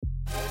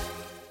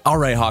All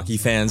right, hockey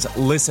fans,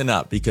 listen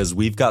up because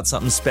we've got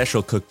something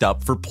special cooked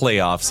up for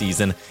playoff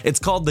season. It's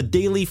called the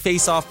Daily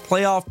Face-Off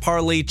Playoff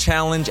Parlay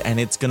Challenge, and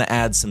it's going to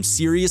add some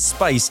serious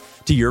spice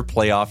to your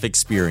playoff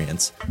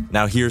experience.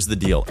 Now, here's the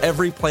deal.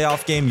 Every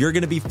playoff game, you're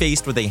going to be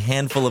faced with a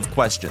handful of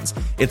questions.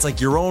 It's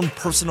like your own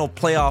personal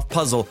playoff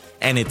puzzle,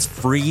 and it's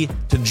free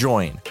to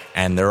join.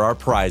 And there are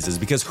prizes,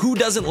 because who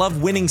doesn't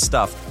love winning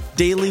stuff?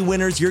 Daily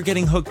winners, you're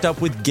getting hooked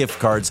up with gift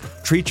cards.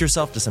 Treat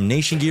yourself to some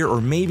Nation gear or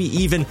maybe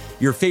even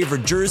your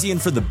favorite jersey.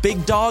 And for the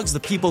big dogs, the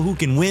people who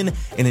can win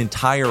an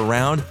entire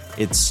round,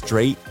 it's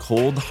straight,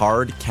 cold,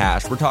 hard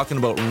cash. We're talking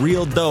about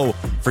real dough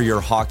for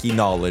your hockey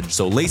knowledge.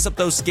 So lace up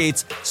those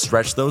skates,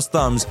 stretch those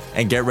thumbs,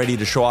 and get ready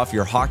to show off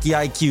your hockey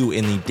IQ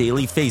in the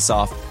Daily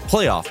Face-Off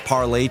Playoff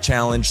Parlay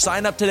Challenge.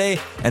 Sign up today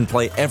and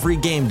play every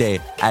game day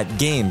at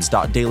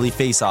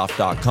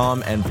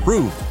games.dailyfaceoff.com and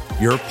prove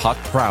your puck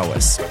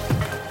prowess.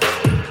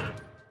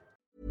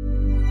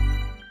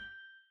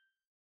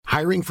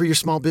 Hiring for your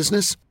small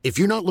business? If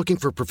you're not looking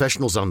for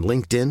professionals on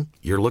LinkedIn,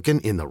 you're looking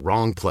in the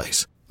wrong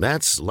place.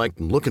 That's like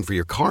looking for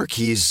your car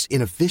keys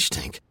in a fish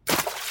tank.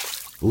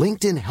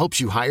 LinkedIn helps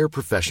you hire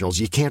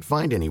professionals you can't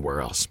find anywhere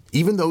else,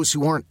 even those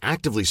who aren't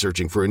actively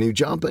searching for a new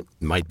job but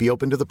might be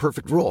open to the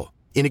perfect role.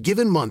 In a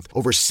given month,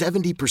 over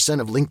 70%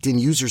 of LinkedIn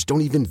users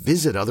don't even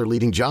visit other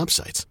leading job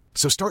sites.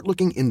 So start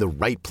looking in the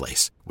right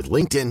place. With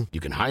LinkedIn, you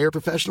can hire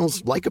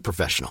professionals like a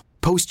professional.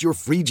 Post your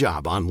free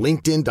job on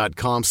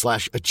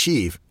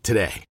linkedin.com/achieve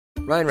today.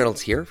 Ryan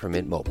Reynolds here from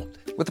Mint Mobile.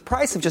 With the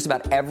price of just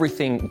about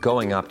everything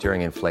going up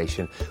during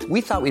inflation,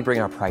 we thought we'd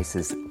bring our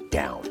prices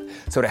down.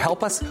 So to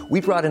help us,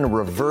 we brought in a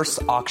reverse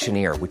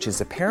auctioneer, which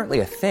is apparently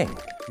a thing.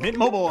 Mint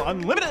Mobile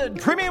Unlimited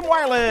Premium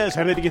Wireless.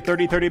 How to get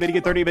 30, 30, bit to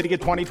get 30, bit to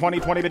get 20,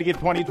 20, 20, bit to get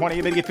 20,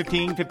 20, bit to get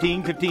 15,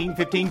 15, 15,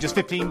 15, just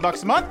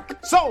 $15 a month?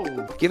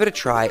 Sold! Give it a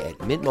try at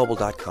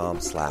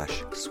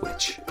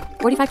mintmobile.com/switch.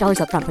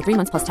 $45 up front for 3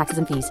 months plus taxes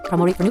and fees.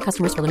 Promo rate for new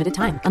customers for limited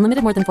time.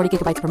 Unlimited more than 40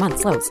 gigabytes per month.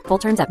 Slows full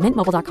terms at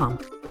mintmobile.com.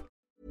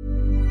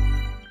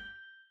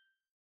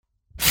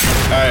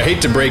 I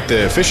hate to break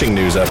the fishing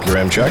news up,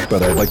 Yaremchuk,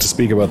 but I'd like to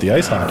speak about the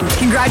ice hockey.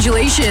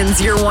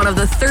 Congratulations, you're one of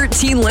the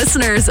 13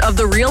 listeners of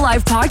the Real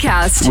Life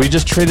Podcast. We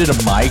just traded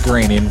a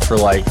migraine in for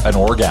like an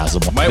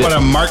orgasm. Might want to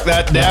mark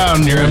that down,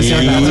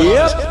 Yaremchuk.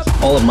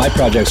 Yep. All of my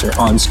projects are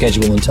on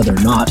schedule until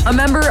they're not. A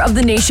member of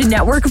the Nation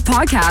Network of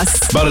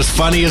Podcasts. About as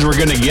funny as we're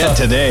going to get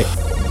today.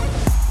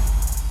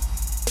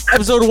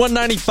 Episode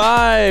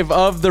 195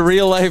 of the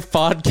Real Life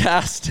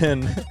Podcast,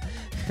 and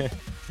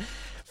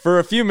for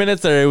a few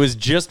minutes there, it was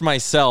just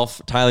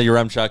myself, Tyler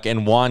Yaremchuk,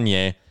 and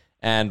Wanye,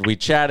 and we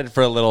chatted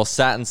for a little,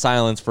 sat in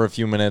silence for a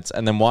few minutes,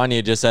 and then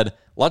Wanye just said,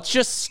 let's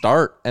just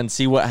start and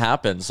see what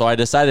happens. So I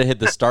decided to hit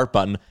the start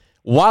button.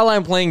 While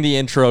I'm playing the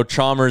intro,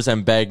 Chalmers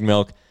and Bag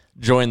Milk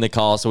joined the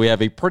call, so we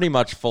have a pretty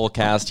much full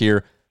cast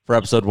here for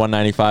episode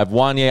 195.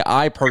 Wanye,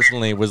 I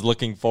personally was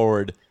looking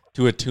forward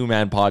to a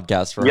two-man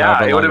podcast for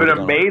yeah, it would have been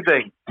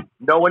amazing.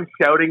 No one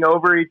shouting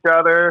over each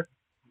other.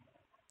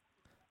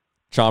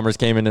 Chalmers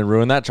came in and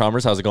ruined that.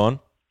 Chalmers, how's it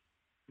going?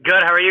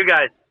 Good. How are you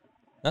guys?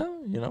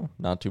 Oh,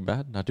 not too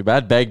bad. Not too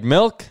bad. Bagged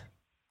Milk?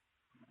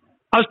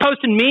 I was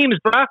posting memes,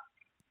 bro.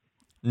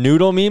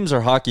 Noodle memes or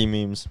hockey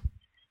memes?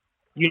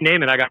 You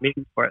name it, I got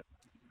memes for it.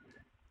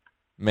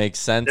 Makes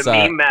sense. The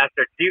meme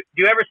master. Do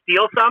you ever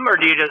steal some, or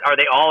are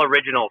they all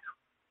originals?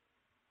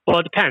 Well,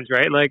 it depends,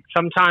 right? Like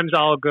sometimes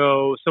I'll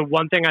go. So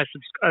one thing a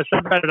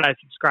subreddit I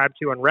subscribe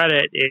to on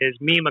Reddit is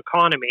Meme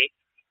Economy.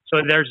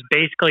 So there's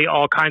basically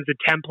all kinds of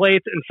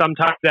templates, and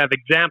sometimes they have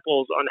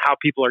examples on how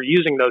people are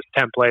using those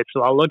templates.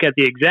 So I'll look at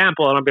the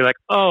example and I'll be like,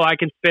 oh, I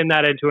can spin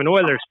that into an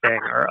Oilers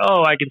thing, or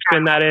oh, I can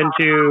spin that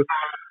into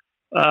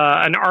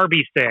an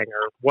Arby's thing,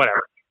 or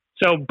whatever.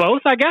 So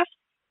both, I guess.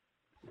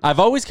 I've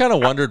always kind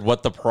of wondered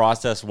what the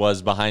process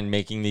was behind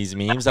making these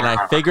memes, and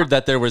I figured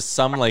that there was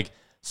some like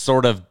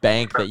sort of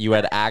bank that you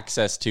had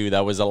access to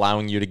that was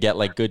allowing you to get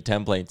like good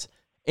templates.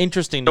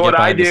 Interesting to get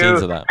behind the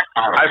scenes of that.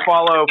 I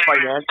follow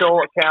financial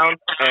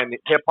accounts and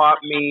hip-hop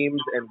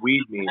memes and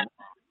weed memes.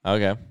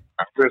 Okay.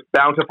 There's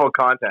bountiful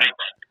content.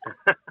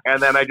 And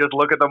then I just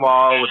look at them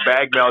all with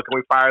Bag Milk, and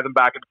we fire them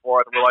back and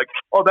forth, and we're like,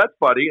 oh, that's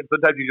funny. And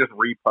sometimes you just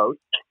repost.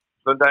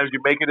 Sometimes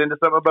you make it into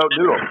something about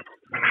noodles.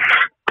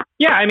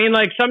 Yeah, I mean,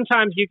 like,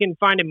 sometimes you can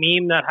find a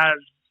meme that has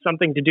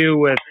something to do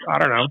with, I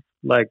don't know,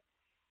 like,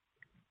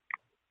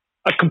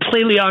 a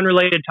completely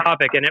unrelated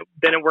topic, and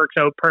then it works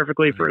out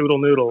perfectly for Oodle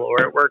Noodle,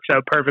 or it works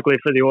out perfectly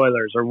for the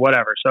Oilers, or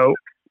whatever. So,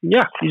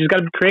 yeah, you just got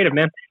to be creative,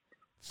 man.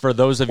 For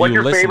those of what's you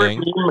your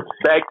listening... favorite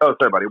meme?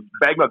 Sorry, buddy.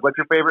 Bag Milk, what's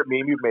your favorite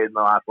meme you've made in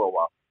the last little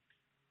while?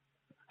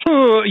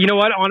 You know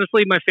what?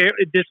 Honestly, my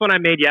favorite, this one I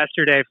made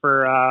yesterday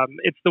for,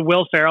 it's the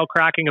Will Ferrell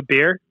cracking a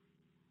beer.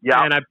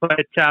 Yeah. And I put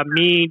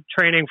me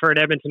training for an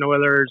Edmonton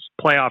Oilers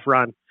playoff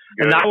run.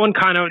 Good. And that one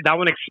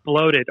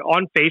exploded.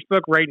 On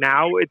Facebook right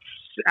now, it's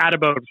at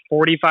about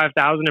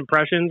 45,000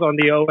 impressions on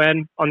the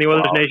Oilers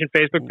Nation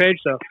Facebook page.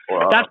 So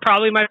that's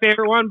probably my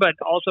favorite one, but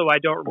also I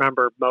don't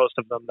remember most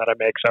of them that I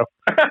make. So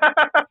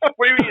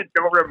what do you mean you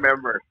don't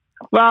remember?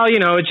 Well,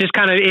 it's just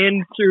kind of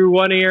in through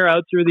one ear,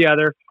 out through the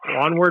other.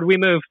 Onward we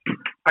move.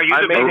 Are you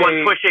the big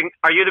one pushing?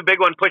 Are you the big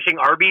one pushing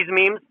Arby's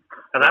memes?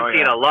 Because I've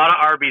seen a lot of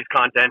Arby's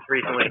content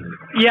recently.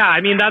 Yeah, I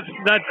mean that's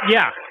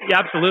yeah,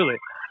 absolutely.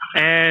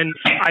 And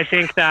I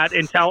think that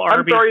until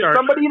Arby's starts,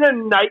 somebody in a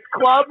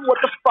nightclub? What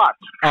the fuck?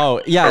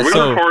 Oh, yeah. Are we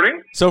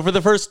recording? So for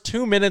the first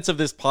 2 minutes of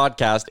this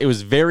podcast, it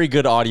was very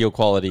good audio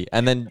quality.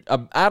 And then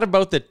at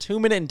about the 2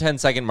 minute and 10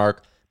 second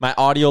mark, my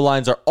audio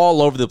lines are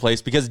all over the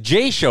place because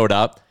Jay showed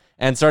up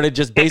and started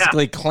just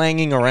basically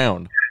clanging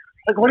around.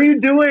 Like, what are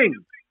you doing?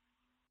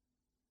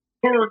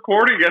 We're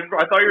recording. I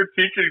thought you were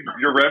teaching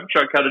your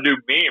Remchuk how to do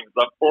memes.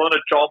 I'm pulling a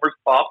Chalmers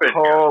pop in.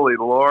 Holy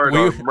Lord.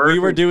 We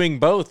were doing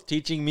both,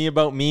 teaching me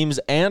about memes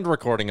and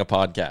recording a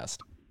podcast.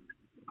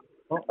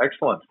 Oh,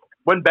 excellent.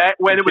 When it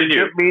was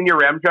just me and your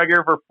Remchuk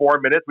here for 4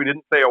 minutes, we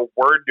didn't say a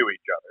word to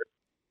each other.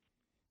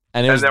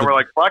 And then we're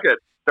like, fuck it.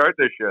 Start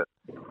this shit.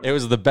 It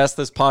was the best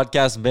this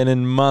podcast's been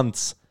in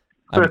months.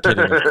 I'm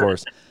kidding, of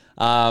course.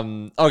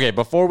 Okay,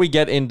 before we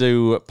get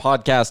into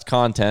podcast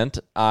content,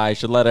 I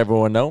should let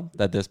everyone know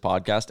that this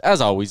podcast, as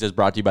always, is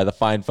brought to you by the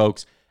fine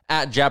folks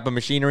at Japa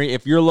Machinery.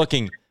 If you're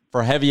looking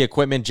for heavy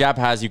equipment, Japa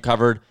has you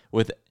covered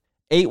with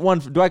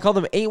do I call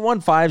them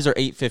 815s or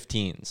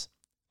 815s?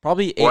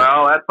 Probably 8.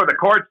 Well, that's for the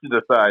courts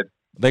to decide.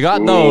 They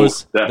got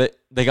those.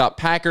 They got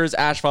packers,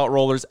 asphalt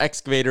rollers,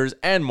 excavators,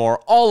 and more,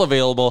 all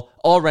available,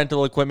 all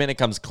rental equipment. It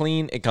comes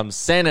clean. It comes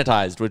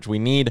sanitized, which we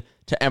need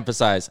to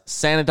emphasize.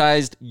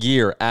 Sanitized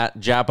gear at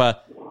Japa.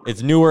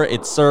 It's newer.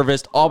 It's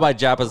serviced, all by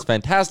Japa's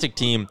fantastic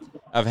team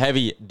of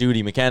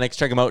heavy-duty mechanics.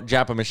 Check them out,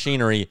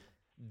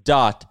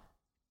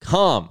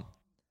 japamachinery.com.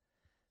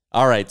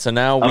 All right, so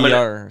now I'd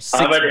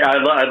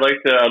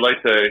like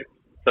to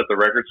set the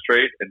record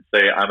straight and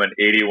say I'm an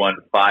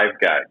 81.5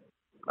 guy.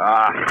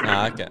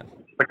 Okay.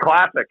 The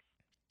classic.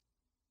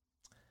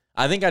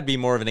 I think I'd be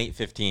more of an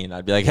 815.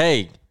 I'd be like,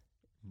 hey,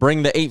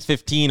 bring the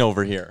 815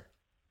 over here.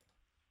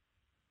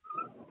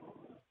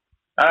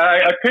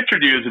 I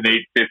pictured you as an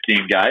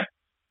 815 guy.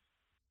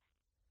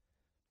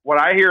 What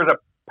I hear is a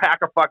pack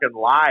of fucking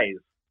lies.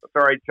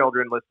 Sorry,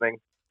 children listening.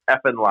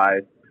 Effing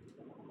lies.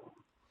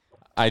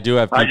 I do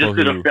have people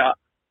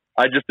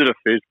I just did a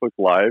Facebook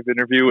Live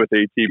interview with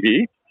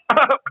ATB.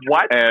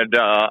 What? And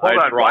I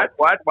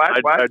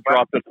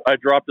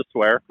dropped a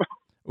swear.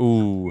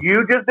 Ooh.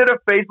 You just did a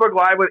Facebook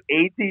Live with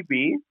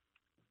ATB?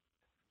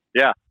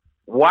 Yeah.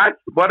 What?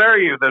 What are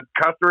you, the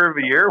customer of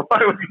the year?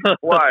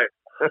 Why?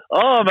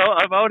 Oh,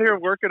 I'm out here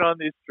working on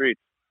these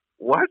streets.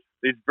 What?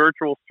 These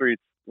virtual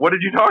streets. What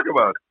did you talk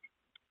about?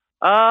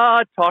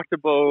 I talked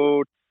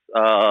about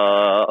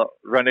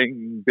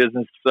running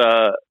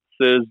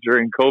businesses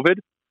during COVID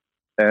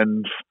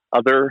and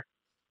other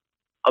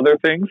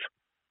things.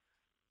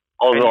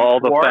 All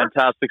the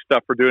fantastic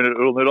stuff we're doing at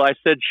Oodle Noodle. I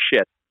said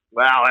shit.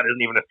 Wow, that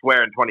isn't even a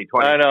swear in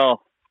 2020. I know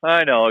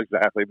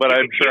exactly. But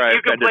I'm sure I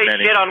offended many. You can play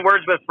shit on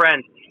Words with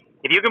Friends.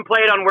 If you can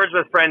play it on Words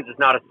with Friends, it's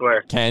not a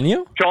swear. Can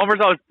you?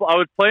 Chalmers, I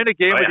was playing a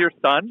game with your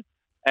son,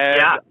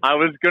 and I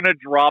was going to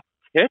drop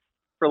hit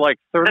for like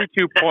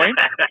 32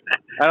 points,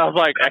 and I was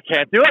like, I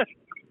can't do it.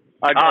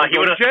 I'd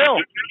go to jail.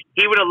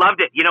 He would have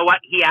loved it. You know what?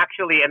 He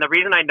actually, and the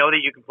reason I know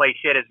that you can play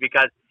shit is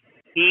because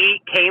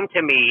he came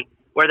to me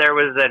where there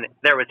was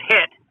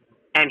hit,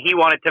 and he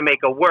wanted to make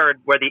a word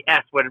where the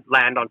S would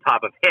land on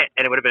top of hit,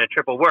 and it would have been a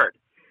triple word.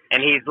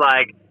 And he's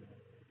like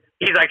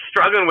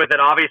struggling with it,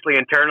 obviously,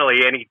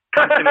 internally. And he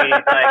comes to me,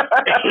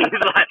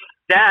 he's like,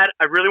 Dad,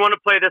 I really want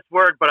to play this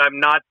word, but I'm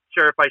not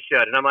sure if I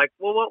should. And I'm like,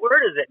 well, what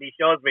word is it? And he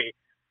shows me.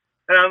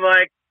 And I'm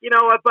like, you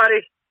know what,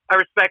 buddy?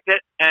 I respect it.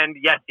 And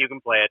yes, you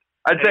can play it.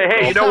 I'd say,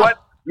 hey, you know what?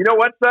 You know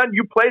what, son?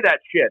 You play that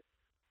shit.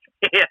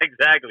 Yeah,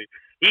 exactly.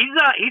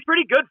 He's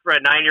pretty good for a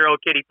 9-year-old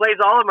kid. He plays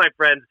all of my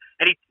friends,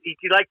 and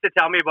he likes to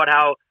tell me about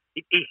how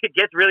he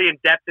gets really in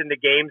depth in the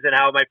games and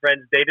how my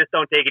friends, they just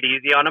don't take it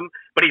easy on him,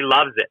 but he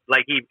loves it.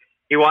 Like he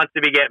wants to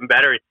be getting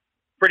better. It's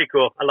pretty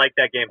cool. I like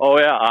that game. Oh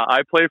yeah,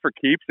 I play for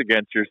keeps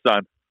against your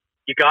son.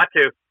 You got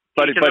to.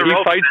 But he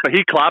fights. But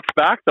he claps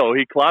back though.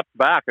 He claps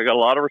back. I got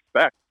a lot of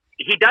respect.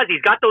 He does.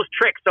 He's got those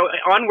tricks. So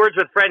on Words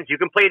with Friends, you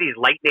can play these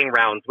lightning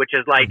rounds, which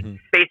is like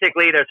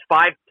basically there's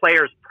 5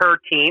 players per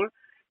team.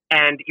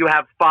 And you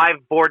have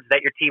 5 boards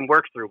that your team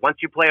works through. Once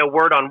you play a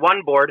word on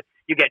one board,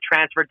 you get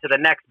transferred to the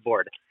next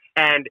board.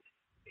 And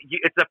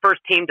it's the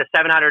first team to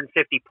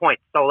 750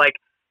 points. So, like,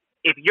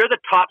 if you're the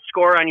top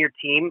scorer on your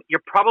team, you're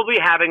probably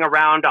having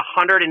around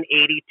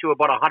 180 to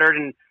about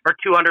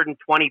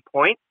 220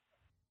 points.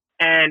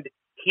 And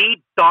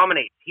he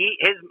dominates.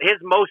 His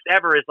most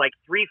ever is like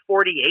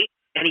 348,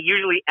 and he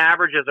usually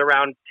averages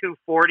around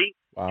 240,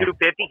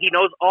 250. He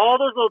knows all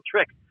those little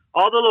tricks,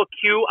 all the little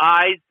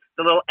QIs,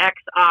 the little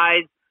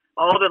XIs,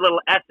 all the little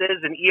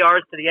S's and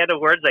ERs to the end of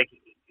words. Like,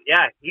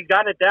 yeah, he's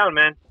gotten it down,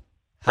 man.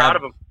 Proud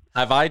of him.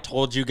 Have I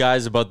told you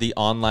guys about the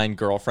online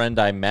girlfriend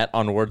I met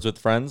on Words with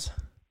Friends?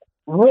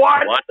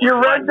 What? You're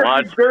right,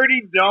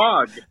 dirty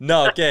dog.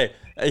 No, okay.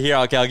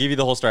 I'll give you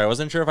the whole story. I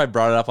wasn't sure if I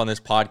brought it up on this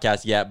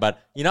podcast yet,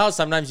 but you know how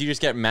sometimes you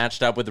just get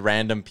matched up with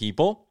random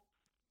people?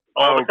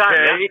 All the time,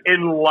 yeah.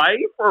 In life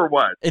or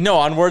what? No,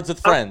 on Words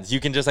with Friends. You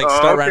can just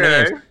start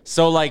random games.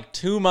 So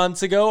 2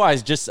 months ago,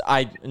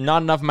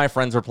 not enough of my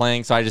friends were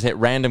playing, so I just hit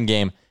random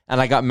game, and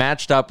I got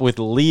matched up with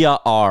Leah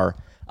R.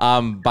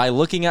 By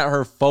looking at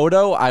her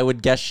photo, I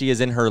would guess she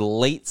is in her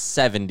late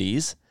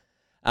 70s.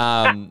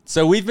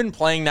 So we've been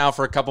playing now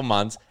for a couple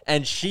months,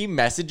 and she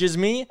messages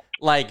me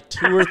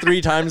 2 or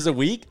 3 times a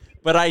week,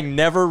 but I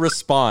never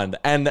respond.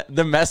 And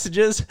the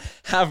messages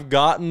have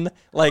gotten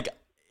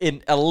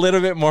a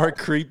little bit more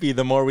creepy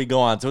the more we go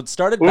on. So it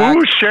started back...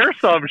 Ooh, share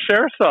some.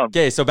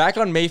 Okay, so back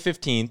on May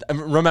 15th,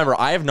 remember,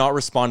 I have not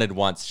responded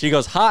once. She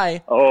goes,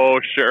 hi. Oh,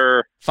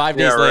 sure. 5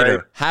 days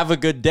later, have a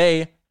good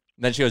day.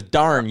 Then she goes,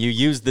 darn, you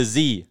used the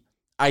Z.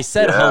 I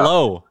said,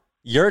 hello.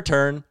 Your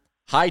turn.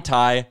 Hi,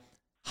 Ty.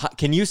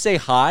 Can you say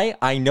hi?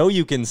 I know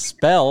you can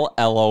spell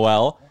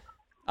LOL.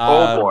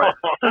 Oh, boy.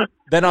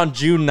 Then on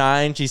June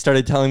 9, she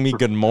started telling me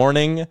good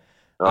morning.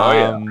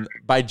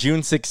 By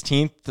June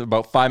 16th,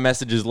 about 5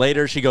 messages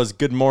later, she goes,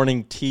 good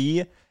morning,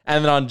 T.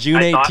 And then on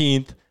June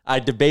 18th, I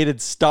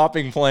debated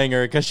stopping playing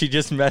her because she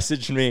just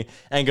messaged me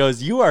and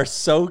goes, you are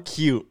so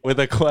cute with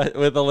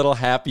a little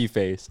happy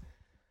face.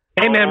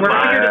 Hey, man, we're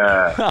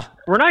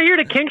not here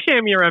to kink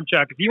shame you,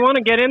 Remchuk. If you want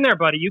to get in there,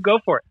 buddy, you go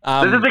for it.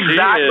 This is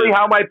exactly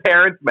how my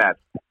parents met.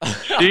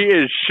 She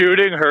is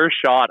shooting her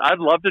shot. I'd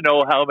love to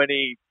know how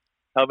many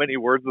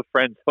Words with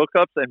Friends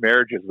hookups and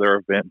marriages there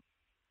have been.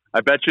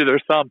 I bet you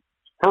there's some.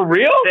 For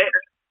real?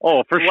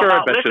 For sure.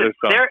 I bet you there's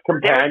some.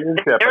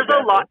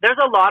 There's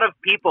a lot of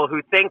people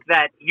who think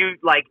that you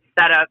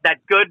that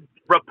good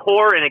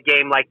rapport in a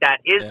game like that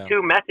is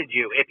to message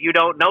you if you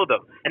don't know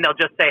them, and they'll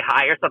just say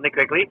hi or something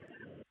quickly.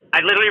 I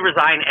literally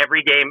resign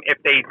every game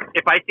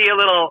if I see a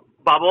little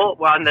bubble.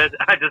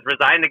 I just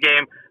resign the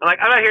game. I'm like,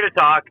 I'm not here to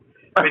talk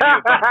with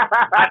you.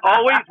 I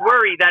always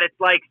worry that it's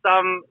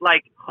some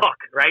hook,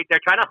 right?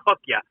 They're trying to hook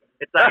you.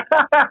 It's like,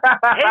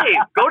 hey,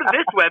 go to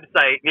this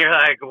website. And you're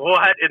like,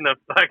 what in the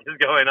fuck is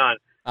going on?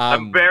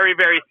 I'm very,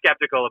 very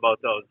skeptical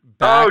about those.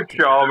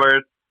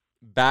 Chalmers.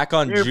 Back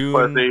on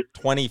June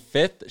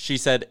 25th, she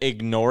said,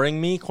 ignoring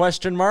me, ?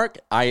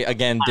 I,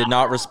 again, did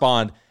not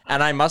respond.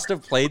 And I must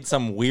have played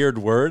some weird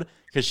word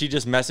because she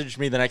just messaged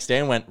me the next day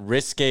and went,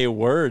 risque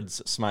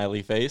words,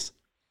 smiley face.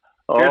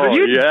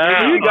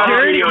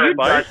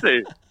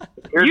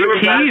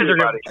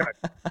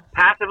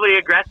 Passively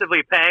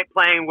aggressively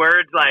playing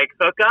words like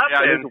hookup.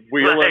 Yeah, and just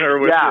wheeling her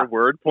with your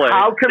wordplay.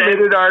 How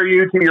committed are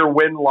you to your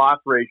win-loss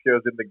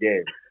ratios in the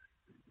game?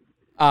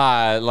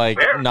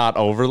 Not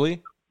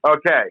overly.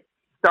 Okay.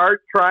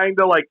 Start trying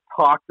to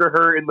talk to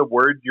her in the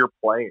words you're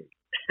playing.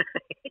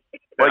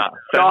 Send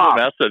a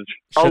message.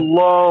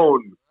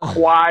 Alone.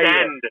 Quiet.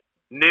 Send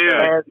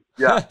nudes.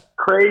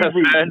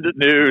 Crazy. Send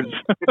nudes.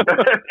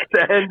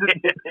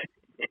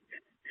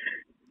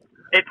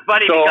 It's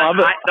funny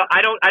because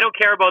I don't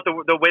care about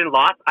the win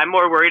loss. I'm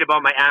more worried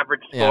about my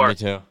average score. Yeah, me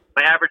too.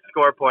 My average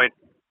score point.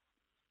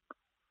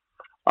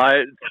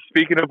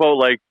 Speaking about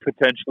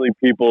potentially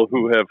people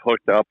who have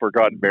hooked up or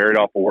gotten married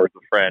off of Words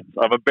with Friends,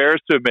 I'm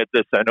embarrassed to admit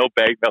this. I know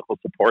Bagnell will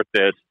support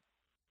this.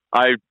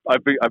 I've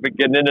been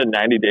getting into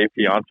 90 Day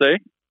Fiance.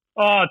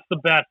 Oh, it's the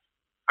best.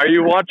 Are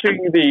you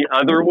watching The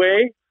Other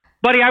Way?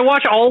 Buddy, I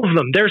watch all of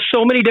them. There's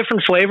so many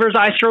different flavors.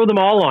 I throw them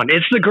all on.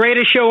 It's the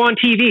greatest show on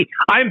TV.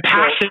 I'm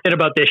passionate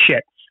about this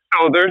shit.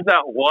 So there's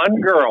that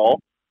one girl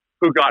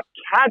who got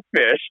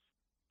catfished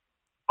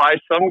by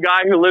some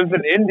guy who lives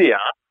in India,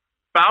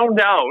 found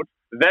out,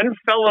 then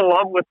fell in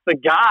love with the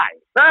guy.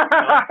 And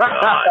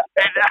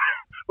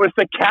was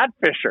the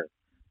catfisher.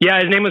 Yeah,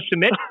 his name was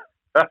Sumit.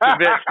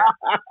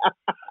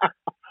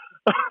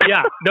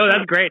 Yeah, no,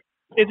 that's great.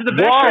 It's the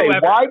best show ever.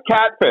 Why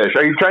catfish?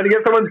 Are you trying to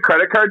get someone's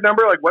credit card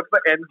number? What's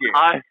the end game?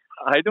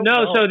 I don't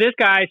know. So this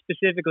guy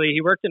specifically, he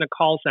worked in a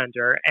call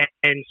center,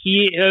 and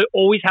he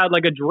always had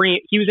a dream.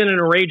 He was in an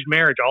arranged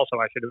marriage also,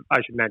 I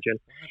should mention.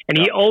 And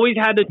he always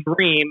had the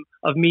dream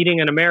of meeting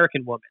an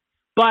American woman.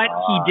 But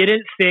he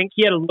didn't think,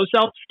 he had a low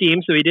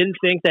self-esteem, so he didn't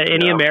think that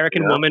any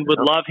American woman would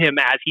love him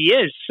as he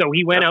is. So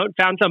he went out and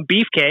found some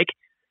beefcake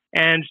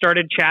and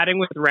started chatting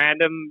with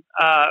random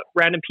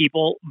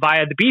people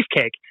via the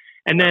beefcake.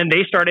 And then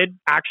they started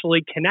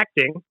actually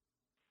connecting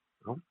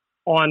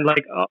on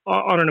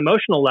an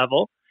emotional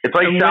level. It's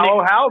like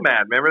Shallow Hal,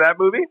 man. Remember that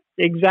movie?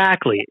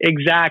 Exactly.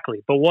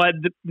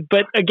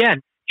 But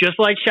again, just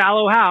like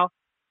Shallow Hal,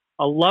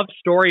 a love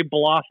story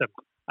blossomed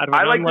out of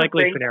an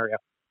unlikely scenario.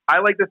 I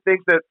like to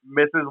think that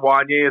Mrs.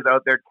 Wanye is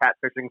out there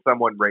catfishing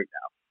someone right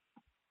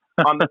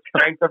now. On the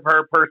strength of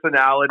her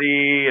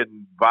personality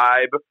and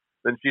vibe,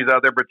 then she's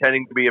out there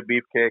pretending to be a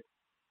beefcake.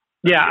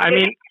 Yeah, I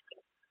mean,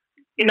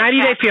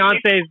 90 Day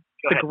Fiance is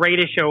the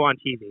greatest show on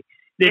TV.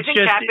 Isn't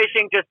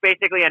catfishing just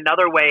basically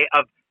another way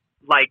of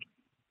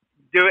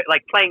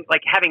playing,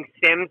 having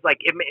Sims?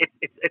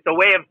 It's a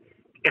way of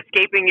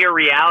escaping your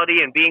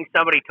reality and being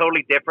somebody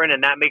totally different,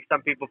 and that makes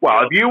some people feel.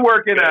 Well, if you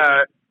work in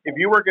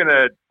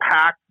a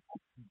packed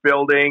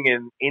building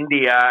in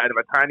India out of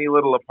a tiny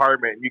little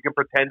apartment, and you can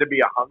pretend to be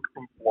a hunk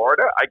from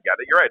Florida, I get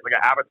it. You're right. It's like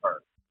an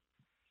avatar.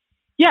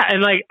 Yeah,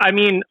 and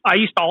I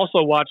used to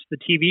also watch the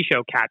TV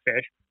show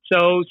Catfish.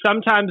 So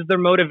sometimes their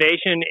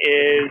motivation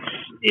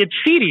it's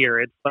seedier.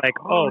 It's like,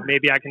 oh,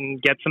 maybe I can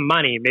get some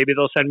money. Maybe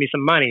they'll send me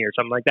some money or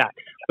something like that.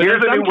 But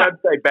here's the new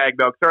website, Bag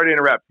Milk. Sorry to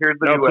interrupt. Here's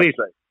the new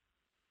website.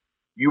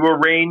 You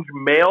arrange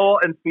male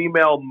and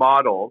female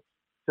models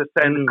to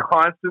send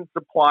constant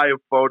supply of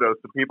photos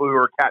to people who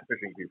are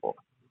catfishing people.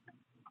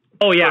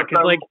 Oh, yeah,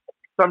 because like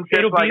some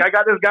shit's like, I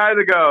got this guy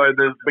to go, and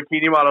this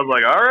bikini model's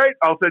like, all right,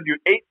 I'll send you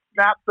 8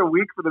 snaps a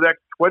week for the next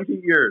 20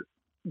 years.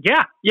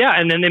 Yeah,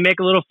 and then they make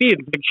a little feed.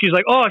 Like, she's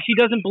like, oh, she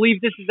doesn't believe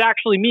this is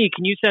actually me.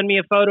 Can you send me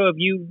a photo of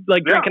you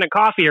like drinking a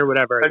coffee or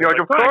whatever? And you're like,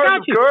 of course,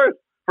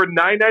 for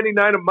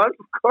 $9.99 a month,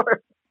 of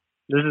course.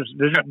 This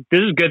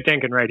is good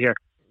thinking right here.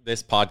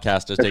 This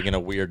podcast is taking a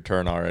weird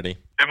turn already.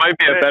 It might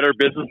be a better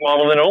business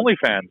model than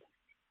OnlyFans.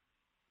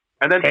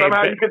 And then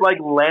somehow you could like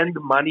lend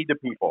money to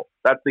people.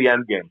 That's the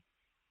end game.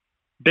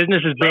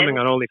 Business is booming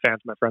on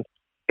OnlyFans, my friend.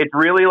 It's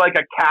really like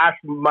a cash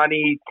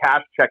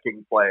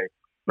checking play.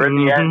 Where at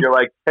the end, you're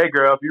like, "Hey,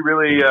 girl, if you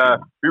really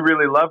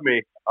love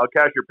me, I'll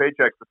cash your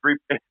paycheck for $3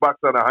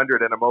 on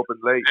 100, and I'm open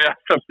late." Yeah,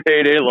 it's a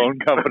payday loan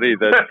company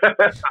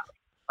that's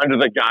under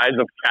the guise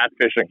of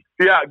catfishing.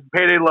 Yeah,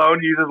 payday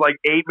loan uses like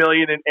 $8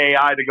 million in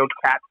AI to go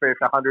catfish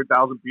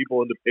 100,000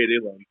 people into payday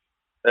loans.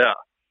 Yeah,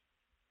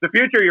 the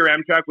future, your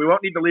Chuck. We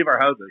won't need to leave our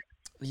houses.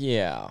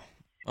 Yeah.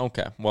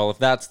 Okay. Well, if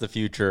that's the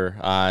future,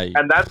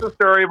 and that's the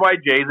story of why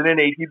Jay's in an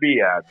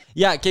ATB ad.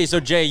 Yeah. Okay. So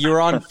Jay, you were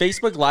on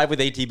Facebook Live with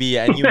ATB,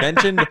 and you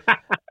mentioned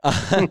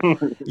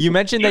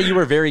that you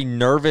were very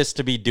nervous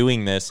to be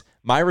doing this.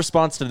 My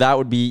response to that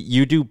would be: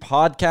 you do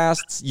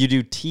podcasts, you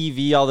do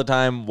TV all the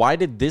time. Why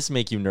did this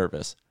make you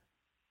nervous?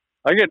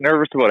 I get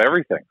nervous about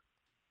everything.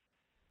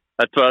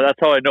 That's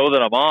how I know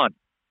that I'm on.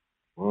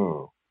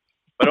 If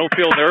I don't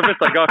feel nervous,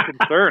 I got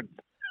concerned.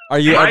 Are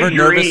you ever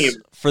nervous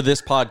for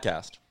this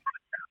podcast?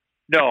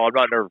 No, I'm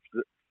not nervous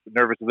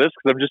of this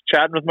because I'm just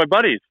chatting with my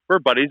buddies. We're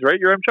buddies, right?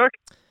 You're Chuck?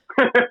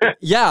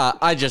 Yeah,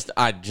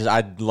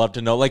 I'd love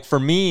to know. Like for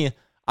me,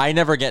 I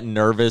never get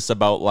nervous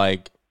about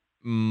like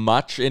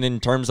much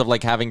in terms of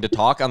like having to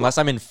talk unless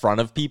I'm in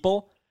front of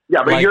people.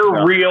 Yeah, but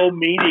you're real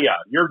media.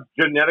 You're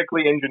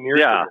genetically engineered.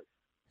 Yeah.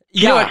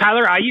 You know what,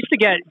 Tyler? I used to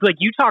get like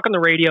you talk on the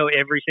radio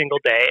every single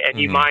day, and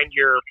you mind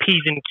your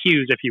P's and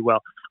Q's, if you will.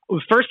 The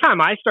first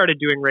time I started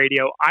doing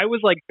radio, I was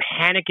like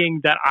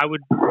panicking that I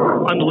would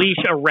unleash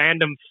a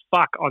random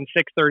fuck on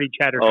 630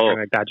 Ched or something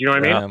like that. Do you know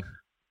what I mean?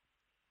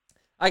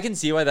 I can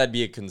see why that'd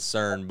be a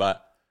concern,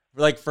 but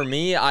like for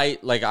me,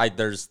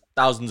 there's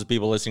thousands of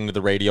people listening to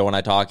the radio when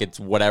I talk. It's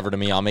whatever to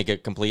me. I'll make a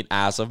complete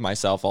ass of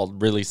myself. I'll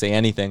really say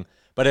anything.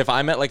 But if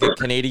I'm at like a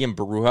Canadian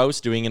brew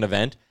house doing an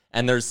event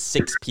and there's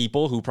 6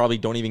 people who probably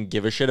don't even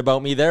give a shit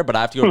about me there, but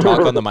I have to go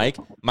talk on the mic,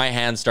 my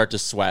hands start to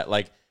sweat.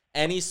 Like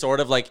any sort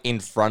of like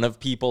in front of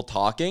people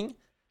talking,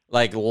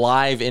 like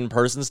live in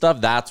person stuff,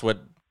 that's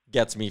what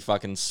gets me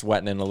fucking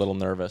sweating and a little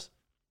nervous.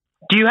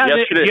 Do you have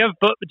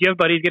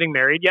buddies getting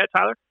married yet,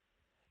 Tyler?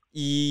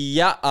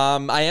 Yeah,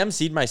 I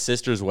emceed my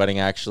sister's wedding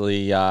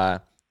actually.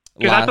 Because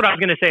that's what I was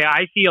going to say.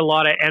 I see a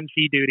lot of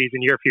MC duties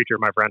in your future,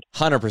 my friend.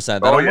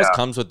 100%. That almost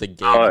comes with the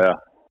gig. Oh, yeah.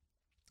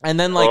 And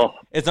then, like,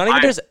 it's not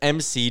even just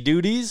MC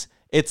duties.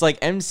 It's, like,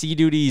 MC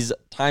duties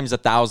times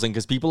 1,000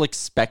 because people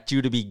expect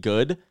you to be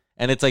good.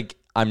 And it's like,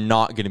 I'm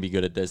not going to be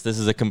good at this. This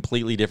is a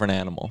completely different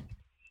animal.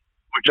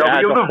 Which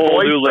adds a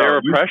whole new layer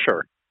of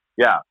pressure.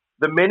 Yeah.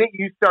 The minute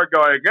you start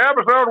going,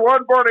 episode 148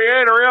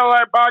 of Real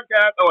Life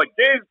Podcast, they're like,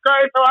 Jesus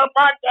Christ, on a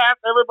podcast,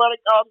 everybody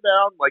calm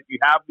down. Like, you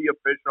have the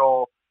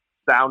official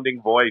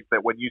sounding voice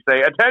that when you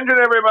say, attention,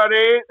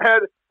 everybody,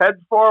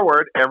 heads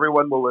forward,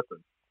 everyone will listen.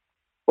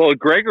 Well,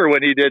 Gregor,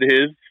 when he did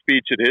his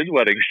speech at his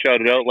wedding,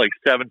 shouted out like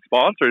 7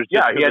 sponsors.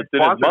 Yeah, he had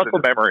his muscle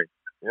memory.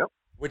 Yep.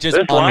 Which is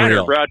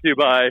unreal. Brought to you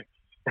by...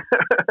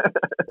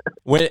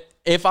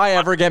 If I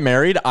ever get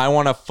married, I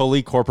want a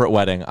fully corporate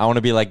wedding. I want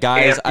to be like,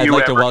 guys, I'd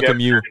like to welcome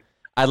you.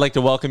 I'd like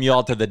to welcome you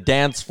all to the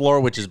dance floor,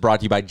 which is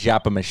brought to you by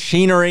Japa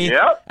Machinery.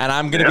 Yep. And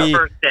I'm going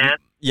to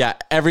be...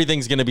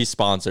 everything's going to be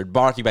sponsored.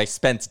 Brought to you by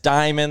Spence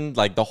Diamond,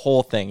 like the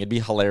whole thing. It'd be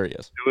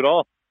hilarious. Do it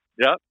all.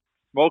 Yep.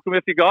 Smoke them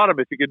if you got them.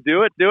 If you can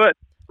do it, do it.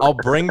 I'll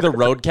bring the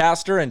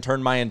Roadcaster and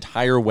turn my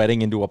entire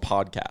wedding into a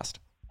podcast.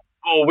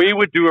 Oh, we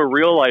would do a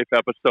real life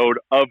episode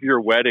of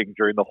your wedding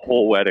during the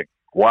whole wedding.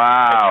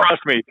 Wow.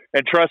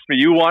 And trust me,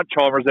 you want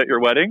Chalmers at your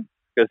wedding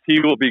because he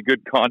will be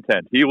good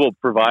content. He will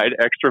provide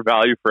extra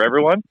value for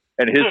everyone,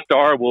 and his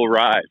star will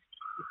rise.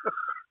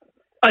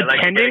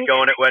 Attending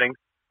going at weddings.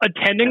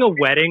 Attending a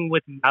wedding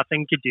with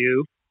nothing to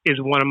do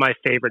is one of my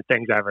favorite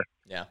things ever.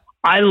 Yeah.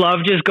 I love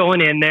just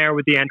going in there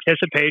with the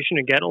anticipation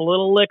and getting a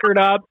little liquored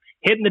up,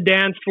 hitting the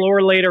dance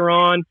floor later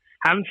on,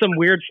 having some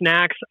weird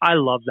snacks. I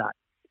love that.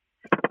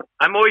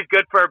 I'm always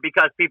good for it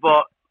because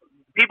people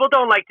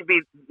don't like to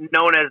be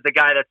known as the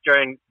guy that's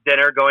during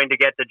dinner going to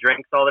get the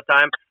drinks all the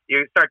time.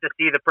 You start to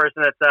see the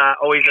person that's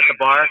always at the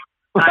bar.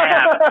 I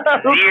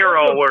have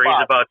zero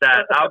worries about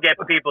that. I'll get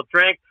people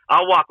drinks.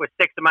 I'll walk with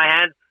 6 in my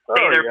hands,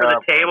 stay there for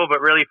the table,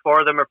 but really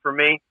 4 of them are for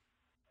me.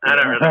 I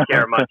don't really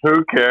care much.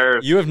 Who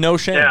cares? You have no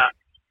shame. Yeah.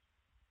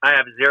 I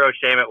have zero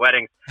shame at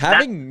weddings.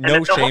 Having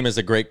no shame is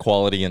a great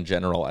quality in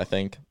general, I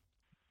think.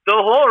 The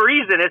whole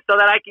reason is so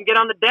that I can get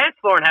on the dance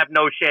floor and have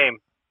no shame.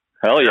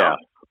 Hell yeah.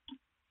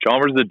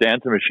 Chalmers the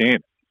dancing machine.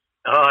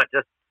 Oh,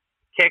 just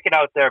kick it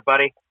out there,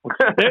 buddy.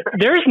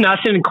 There's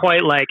nothing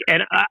quite like,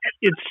 and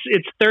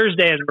it's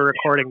Thursday as we're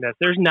recording this.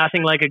 There's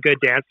nothing like a good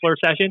dance floor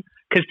session.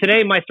 Because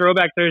today, my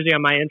Throwback Thursday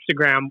on my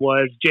Instagram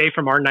was Jay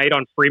from our night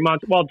on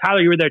Fremont. Well,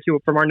 Tyler, you were there too,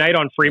 from our night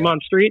on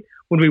Fremont Street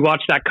when we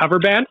watched that cover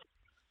band.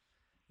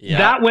 Yeah.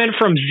 That went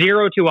from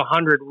 0 to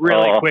 100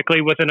 really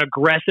quickly with an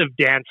aggressive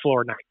dance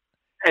floor night.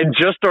 And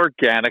just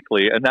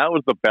organically, and that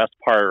was the best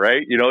part,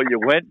 right? You know,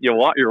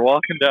 you're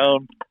walking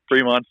down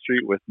Fremont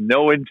Street with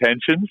no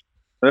intentions.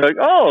 And they're like,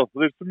 oh,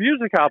 there's some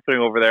music happening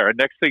over there. And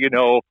next thing you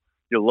know,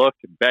 you look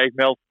and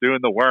Bagmelt's doing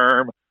the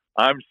worm.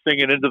 I'm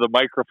singing into the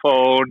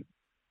microphone.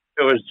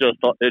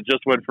 It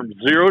just went from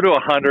 0 to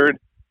 100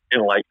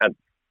 in like a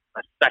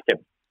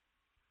second.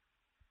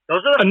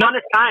 Those are the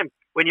funnest times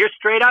when you're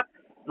straight up,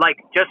 like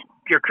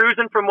you're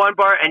cruising from one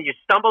bar and you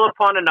stumble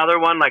upon another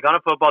one, like on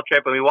a football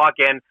trip, and we walk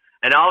in.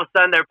 And all of a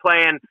sudden, they're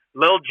playing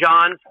Lil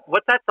Jon's.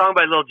 What's that song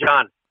by Lil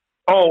Jon?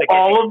 Oh,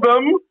 all of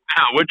them?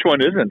 Yeah, which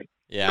one isn't?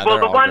 Yeah, well,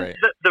 the one,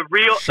 the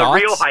real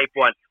hype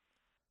one.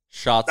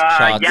 Shots.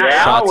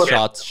 Yeah,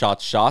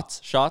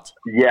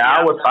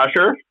 with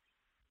Usher.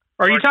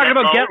 Are you talking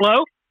about Get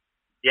Low?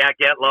 Yeah,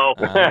 Get Low.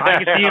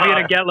 I can see you being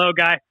a Get Low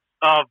guy.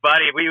 Oh,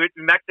 buddy, we were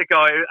in Mexico.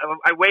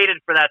 I waited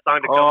for that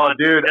song to come on.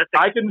 Dude,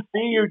 I can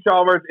see you,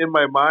 Chalmers, in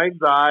my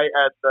mind's eye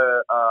at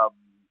the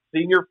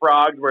Senior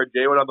Frogs where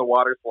Jay went on the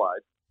water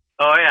slide.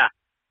 Oh, yeah.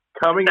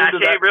 Coming into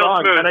that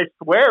song. Smooth. And I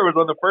swear it was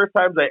one of the first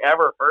times I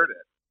ever heard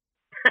it.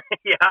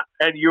 Yeah.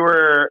 And you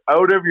were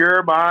out of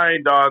your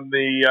mind on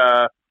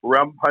the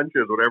rum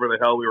punches, whatever the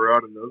hell we were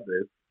on in those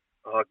days.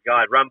 Oh,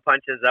 God. Rum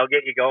punches, they'll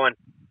get you going.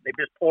 They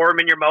just pour them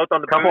in your mouth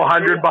on the couple booze.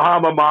 100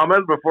 Bahama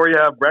Mamas before you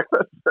have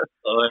breakfast.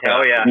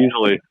 Hell yeah.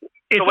 Usually.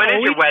 So when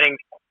is your wedding?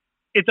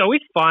 It's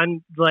always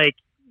fun, like,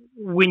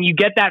 when you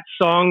get that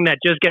song that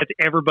just gets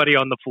everybody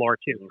on the floor,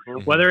 too.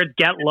 Mm-hmm. Whether it's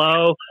Get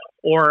Low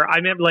or,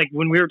 I mean, like,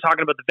 when we were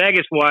talking about the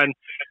Vegas one,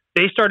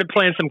 they started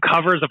playing some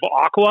covers of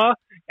Aqua,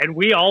 and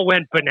we all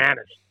went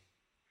bananas.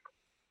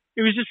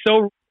 It was just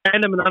so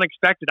random and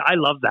unexpected. I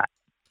love that.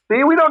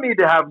 See, we don't need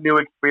to have new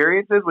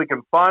experiences. We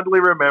can fondly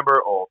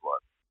remember old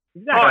ones.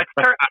 Oh,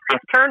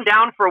 it's turned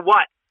down for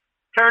what?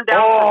 Turned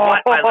down for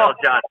what by Lil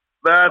Jon?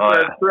 That's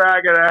a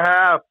track and a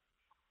half.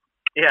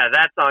 Yeah,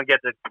 that song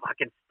gets it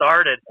fucking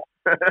started.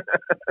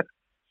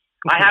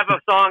 I have a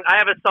song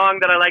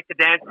that I like to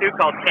dance to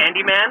called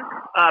Candyman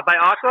by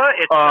Aqua.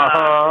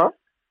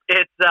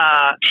 It's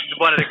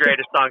one of the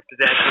greatest songs to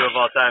dance to of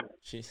all time.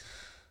 Jeez.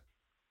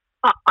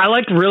 I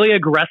liked really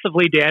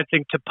aggressively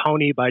dancing to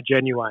Pony by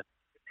Genuine.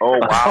 Oh,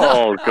 wow.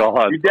 Oh,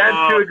 God. You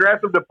dance too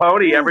aggressive to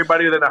Pony,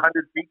 everybody within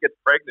 100 feet gets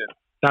pregnant.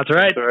 That's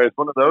right. It's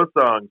one of those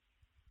songs.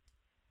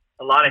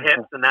 A lot of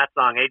hits in that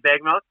song, eh,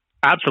 Bagmouth?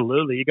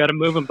 Absolutely. You got to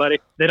move them, buddy.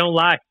 They don't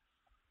lie.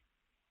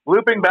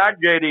 Looping back,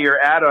 Jay, to your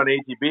ad on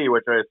ATB,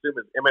 which I assume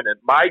is imminent,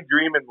 my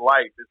dream in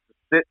life is to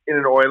sit in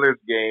an Oilers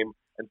game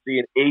and see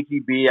an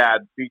ATB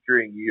ad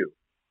featuring you.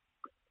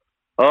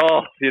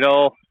 Oh,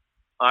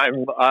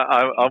 I'm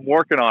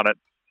working on it.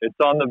 It's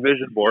on the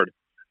vision board.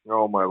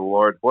 Oh, my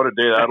Lord. What a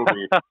day that'll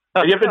be.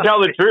 And you have to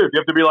tell the truth. You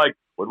have to be like,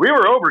 when we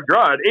were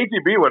overdrawn,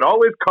 ATB would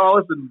always call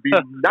us and be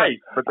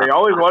nice, but they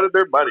always wanted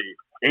their money.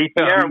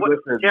 Jared,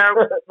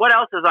 what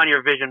else is on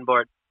your vision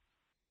board?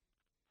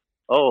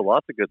 Oh,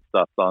 lots of good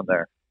stuff's on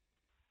there.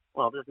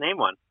 Well, just name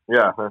one.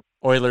 Yeah.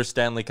 Oilers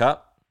Stanley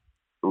Cup.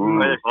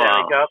 Oilers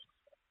Stanley Cup.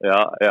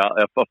 Yeah.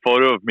 A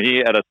photo of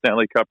me at a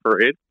Stanley Cup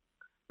parade.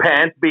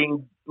 Pants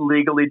being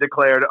legally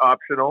declared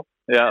optional.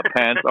 Yeah,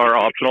 pants are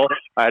optional.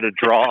 I had to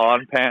draw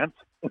on pants.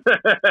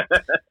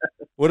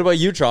 What about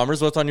you,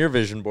 Chalmers? What's on your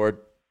vision board?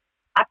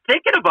 I'm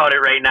thinking about it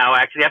right now,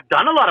 actually. I've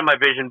done a lot of my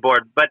vision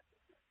board, but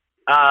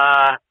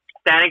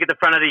standing at the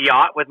front of the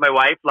yacht with my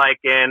wife, like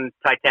in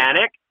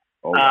Titanic.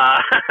 Oh.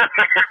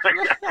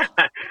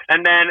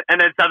 And then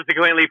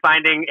subsequently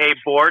finding a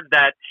board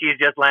that she's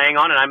just laying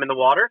on and I'm in the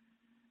water.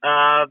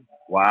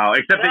 Wow.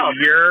 Except that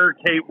you're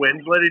Kate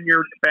Winslet in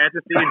your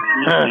fantasy.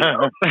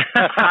 100%.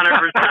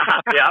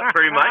 Yeah,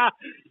 pretty much.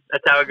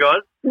 That's how it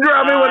goes.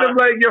 Draw me one of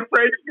like your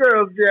French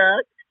girls,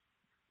 Jack.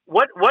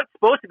 What's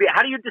supposed to be?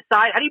 How do you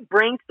decide? How do you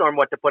brainstorm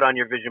what to put on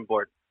your vision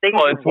board?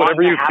 Well, it's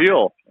whatever you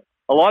feel.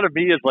 A lot of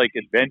me is like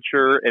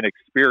adventure and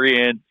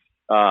experience.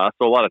 So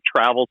a lot of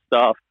travel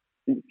stuff.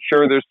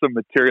 Sure, there's some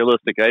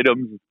materialistic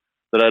items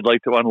that I'd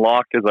like to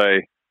unlock as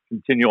I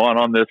continue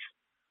on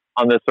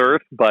this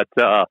earth, but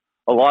a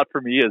lot for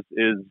me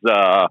is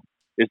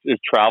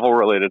travel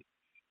related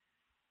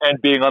and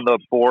being on the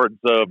boards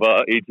of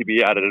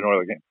ATB added an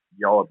Oilers game.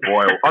 Y'all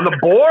boy on the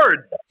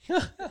board.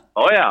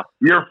 Oh yeah,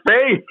 your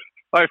face.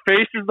 My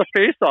face is the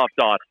face-off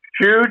dot.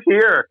 Shoot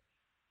here.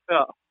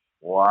 Yeah.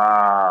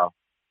 Wow.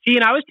 See,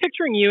 and I was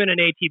picturing you in an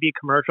ATB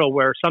commercial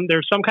where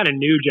there's some kind of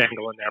nude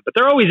angle in there, but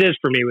there always is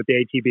for me with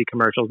the ATB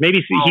commercials.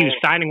 Maybe he was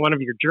signing one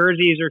of your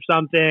jerseys or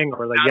something,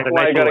 or like you had a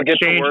nice little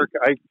exchange.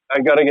 I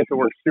got to get to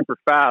work super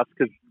fast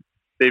because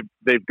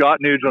they've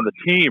got nudes on the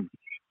team,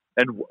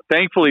 and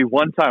thankfully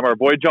one time our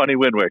boy Johnny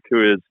Winwick,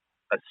 who is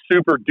a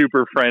super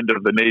duper friend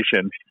of the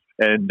nation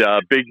and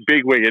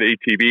big wig at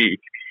ATB.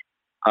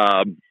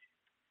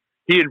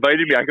 He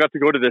invited me. I got to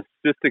go to this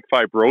cystic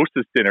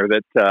fibrosis dinner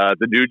that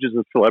the Nuge is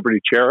a celebrity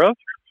chair of.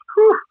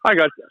 Whew, I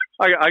got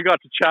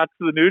to chat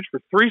to the Nuge for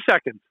 3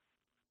 seconds,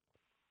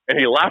 and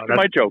he laughed at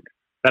my joke.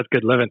 That's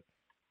good living.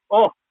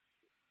 Oh,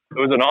 it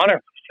was an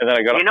honor. And then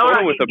I got a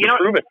photo with him to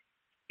prove it.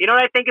 You know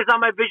what I think is on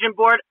my vision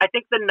board? I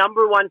think the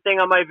number one thing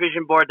on my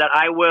vision board that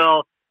I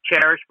will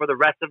cherish for the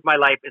rest of my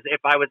life is if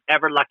I was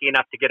ever lucky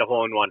enough to get a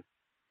hole-in-one.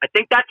 I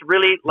think that's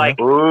really like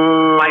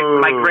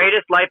my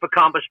greatest life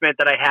accomplishment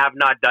that I have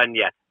not done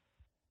yet.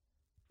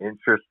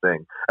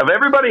 Interesting. Of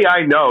everybody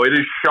I know, it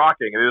is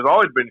shocking. It has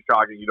always been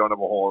shocking you don't have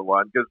a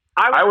hole-in-one because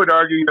I would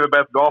argue you're the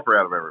best golfer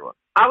out of everyone.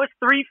 I was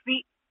 3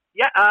 feet.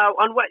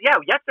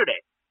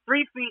 Yesterday.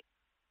 3 feet.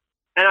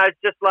 And I was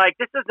just like,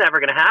 this is never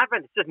going to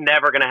happen. It's just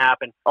never going to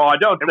happen. Oh, I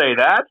don't say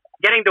that.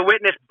 Getting to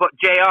witness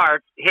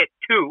JR hit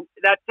 2,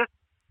 that's just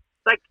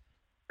like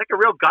a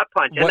real gut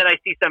punch. And then I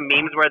see some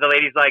memes where the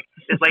lady's like,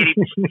 this lady,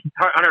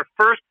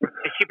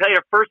 she played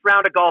her first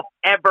round of golf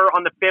ever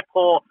on the 5th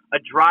hole, a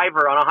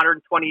driver on a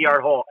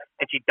 120-yard hole,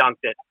 and she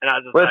dunked it. And I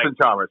was just Listen,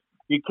 Chalmers,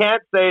 you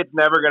can't say it's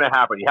never going to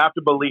happen. You have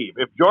to believe.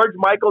 If George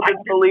Michael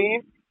didn't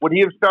believe, would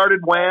he have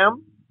started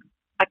Wham?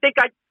 I think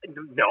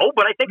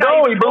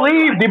he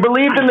believed. He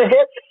believed in the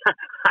hit.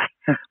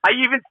 I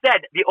even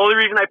said the only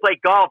reason I play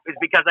golf is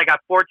because I got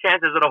 4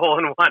 chances at a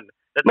hole-in-one.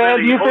 That's the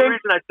only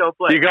reason I still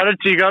play. You got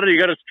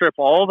to strip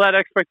all that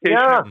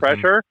expectation and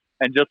pressure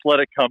and just let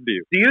it come to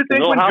you. Do you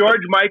think when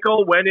George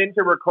Michael went in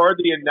to record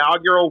the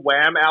inaugural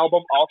Wham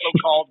album, also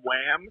called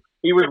Wham,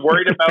 he was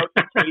worried about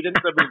the cadence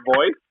of his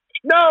voice?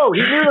 No, he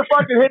knew the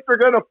fucking hits were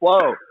gonna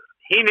flow.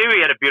 He knew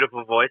he had a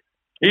beautiful voice.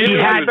 He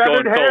had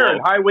feathered hair and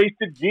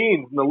high-waisted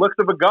jeans and the looks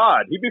of a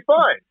god. He'd be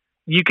fine.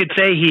 You could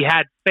say he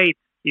had faith,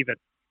 even.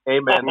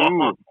 Amen.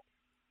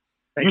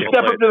 You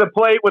step up to the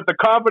plate with the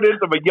confidence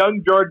of a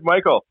young George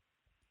Michael.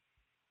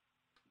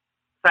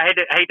 So I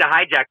hate to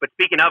hijack, but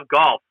speaking of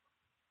golf,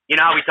 you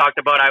know how we talked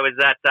about I was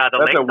at the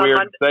Links on Monday?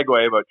 That's a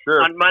weird segue, but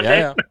sure. On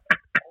Monday. Yeah.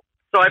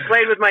 So I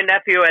played with my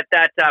nephew at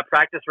that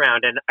practice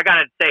round, and I got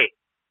to say,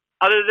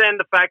 other than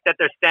the fact that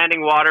there's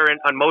standing water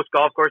on most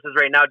golf courses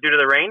right now due to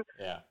the rain,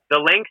 the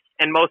Links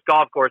and most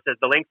golf courses,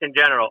 the Links in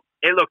general,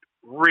 it looked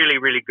really,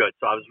 really good.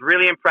 So I was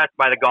really impressed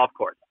by the golf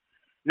course.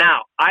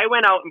 Now, I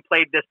went out and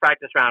played this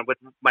practice round with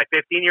my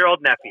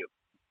 15-year-old nephew.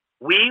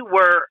 We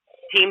were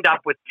teamed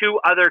up with 2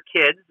 other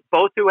kids,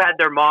 both who had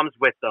their moms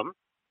with them.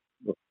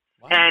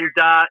 Wow. And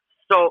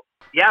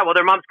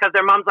their moms, because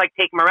their moms like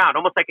take them around,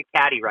 almost like a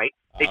caddy, right?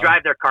 They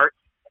drive their carts.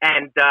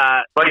 And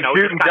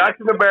shooting ducks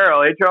in the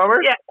barrel, eh,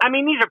 Chalmers? Yeah, I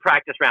mean, these are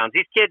practice rounds.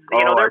 These kids,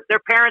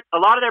 their parents. A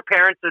lot of their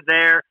parents are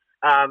there.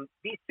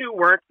 These 2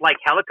 weren't like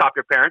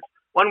helicopter parents.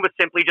 One was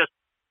simply just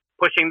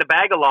pushing the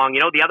bag along.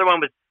 The other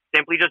one was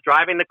simply just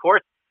driving the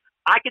course.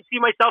 I could see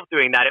myself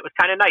doing that. It was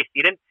kind of nice.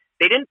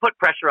 They didn't put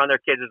pressure on their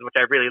kids, which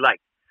I really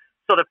liked.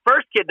 So the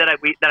first kid that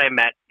I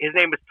met, his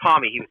name was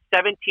Tommy. He was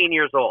 17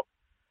 years old,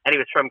 and he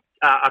was from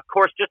a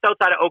course just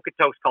outside of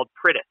Okotoks called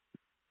Pritis.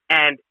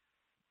 And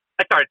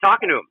I started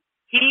talking to him.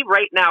 He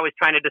right now is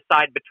trying to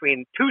decide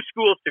between 2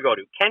 schools to go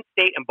to, Kent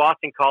State and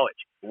Boston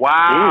College.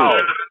 Wow.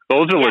 Ooh,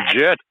 those are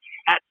legit.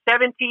 At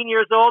 17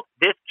 years old,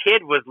 this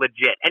kid was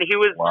legit. And he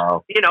was,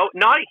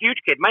 not a huge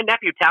kid. My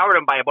nephew towered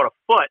him by about a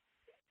foot,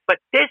 but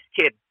this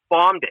kid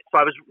bombed it. So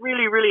I was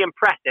really, really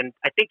impressed. And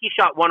I think he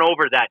shot 1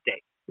 over that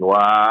day.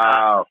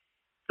 Wow.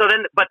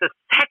 But the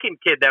second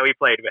kid that we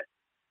played with,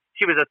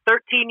 she was a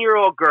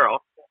 13-year-old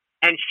girl,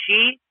 and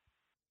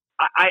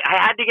I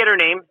had to get her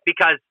name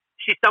because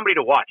she's somebody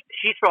to watch.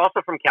 She's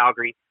also from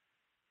Calgary.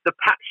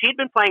 She'd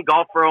been playing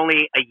golf for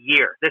only a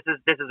year. This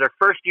is her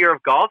first year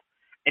of golf.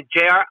 And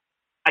JR,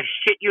 I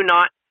shit you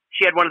not,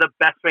 she had one of the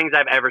best swings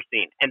I've ever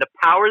seen. And the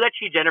power that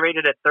she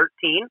generated at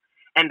 13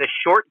 and the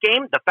short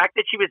game, the fact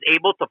that she was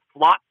able to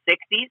flop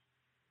 60s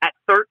at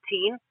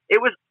 13,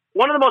 it was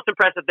one of the most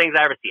impressive things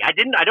I ever see. I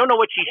don't know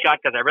what she shot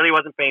because I really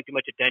wasn't paying too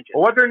much attention.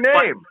 Well, what's her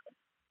name?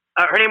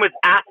 But, her name was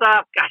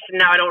Asa. Gosh,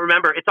 now I don't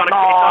remember. It's on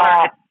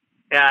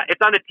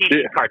the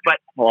tee card. But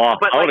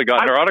I would have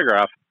gotten her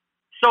autograph.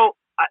 So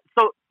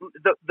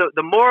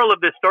the moral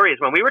of this story is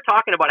when we were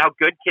talking about how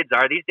good kids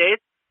are these days,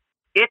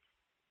 it's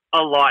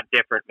a lot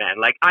different, man.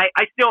 Like I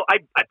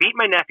beat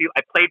my nephew.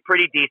 I played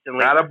pretty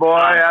decently.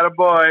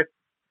 Attaboy.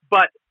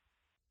 But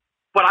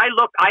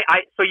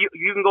so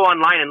you can go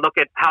online and look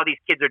at how these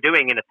kids are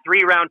doing in a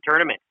 3-round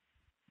tournament.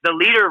 The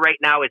leader right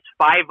now is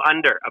 5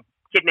 under, a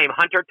kid named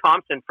Hunter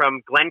Thompson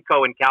from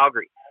Glencoe in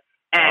Calgary.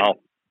 And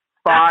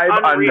 5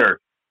 under.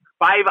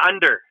 5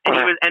 under. And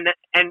he was and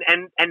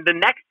the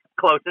next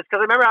closest, because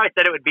I remember how I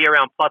said it would be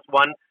around +1,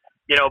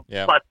 +2.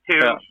 Yeah.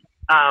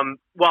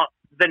 Well,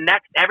 the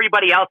next,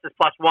 everybody else is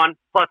 +1,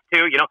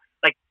 +2,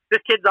 like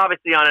this kid's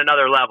obviously on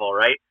another level,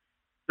 right?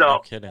 So no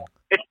kidding.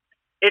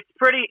 It's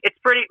pretty,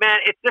 man.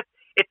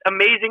 It's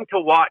amazing to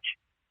watch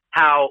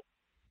how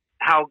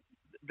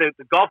the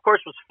golf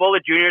course was full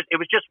of juniors. It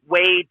was just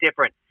way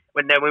different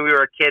when we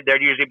were a kid.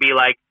 There'd usually be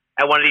like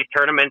at one of these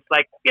tournaments,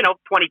 like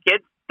 20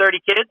 kids, 30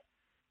 kids,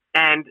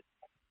 and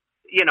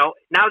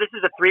now this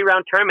is a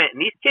 3-round tournament,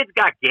 and these kids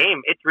got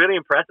game. It's really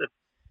impressive.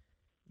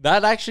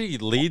 That actually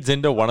leads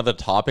into one of the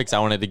topics I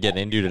wanted to get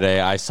into today.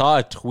 I saw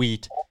a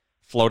tweet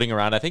floating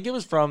around. I think it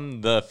was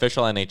from the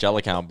official NHL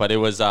account, but it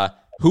was,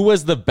 who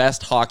was the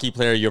best hockey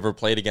player you ever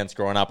played against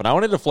growing up? And I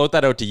wanted to float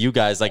that out to you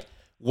guys. Like,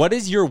 what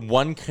is your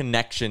one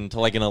connection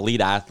to like an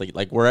elite athlete?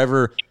 Like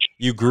wherever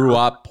you grew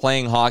up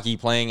playing hockey,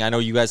 I know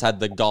you guys had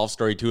the golf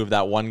story too of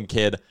that one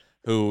kid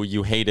who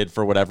you hated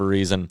for whatever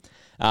reason.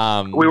 We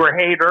were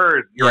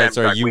haters. You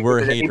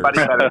were haters.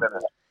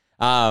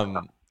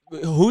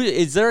 Who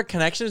is there a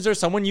connection? Is there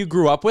someone you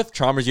grew up with?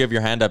 Chalmers, you have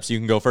your hand up, so you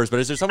can go first. But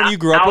is there someone you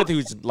grew up with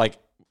who's like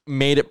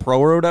made it pro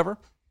or whatever?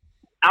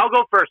 I'll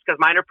go first because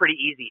mine are pretty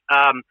easy.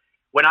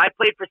 When I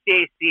played for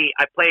CAC,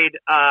 I played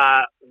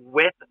I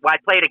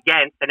played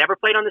against. I never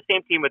played on the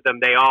same team with them.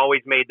 They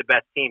always made the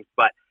best teams.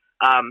 But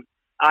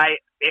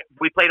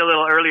we played a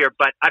little earlier.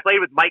 But I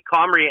played with Mike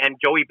Comrie and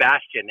Joey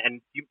Bastian. And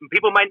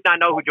people might not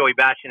know who Joey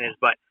Bastian is,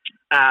 but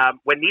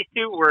when these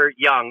two were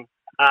young,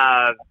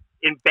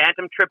 in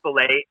Bantam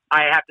AAA,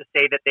 I have to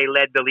say that they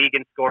led the league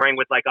in scoring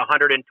with like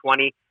 120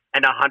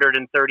 and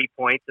 130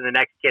 points, and the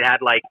next kid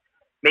had like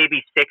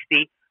maybe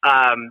 60.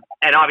 And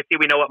obviously,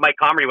 we know what Mike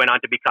Comrie went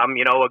on to become.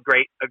 A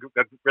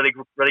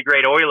really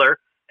great Oiler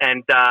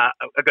and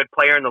a good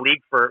player in the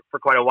league for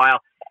quite a while.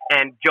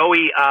 And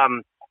Joey,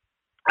 I'm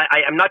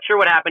not sure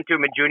what happened to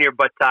him in junior,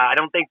 but I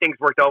don't think things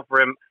worked out for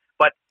him.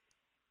 But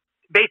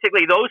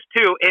basically, those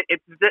two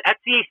at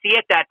CAC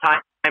at that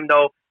time,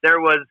 though. There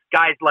was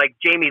guys like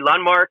Jamie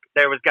Lundmark.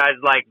 There was guys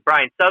like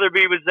Brian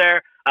Sotheby was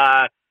there.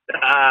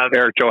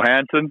 Eric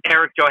Johansson.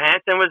 Eric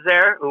Johansson was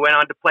there, who went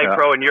on to play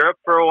pro in Europe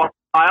for a while.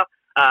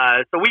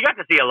 So we got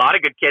to see a lot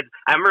of good kids.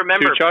 I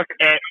remember, Tuchuk,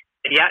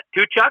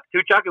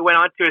 who went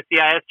on to a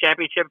CIS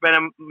championship and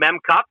a Mem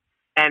Cup.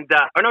 And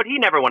he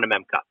never won a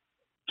Mem Cup.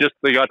 Just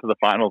they got to the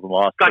finals and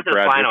lost to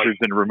Brad Richards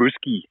and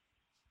Rimouski.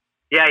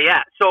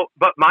 Yeah. So,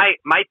 but my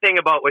thing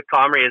with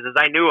Comrie is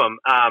I knew him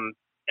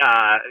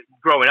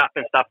growing up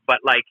and stuff, but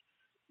like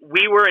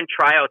we were in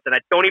tryouts, and I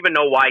don't even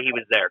know why he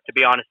was there, to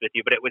be honest with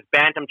you. But it was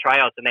Bantam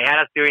tryouts, and they had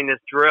us doing this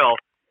drill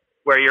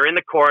where you're in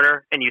the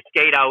corner and you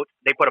skate out.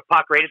 They put a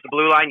puck right at the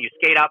blue line. You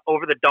skate up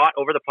over the dot,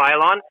 over the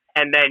pylon,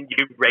 and then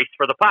you race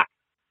for the puck.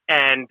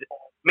 And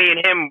me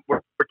and him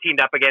were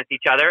teamed up against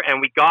each other,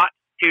 and we got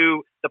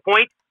to the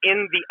point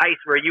in the ice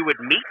where you would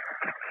meet,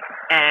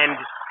 and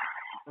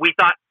we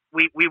thought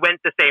we went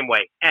the same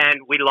way,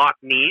 and we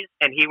locked knees,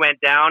 and he went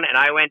down and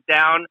I went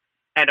down,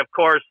 and of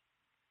course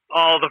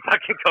all the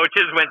fucking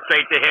coaches went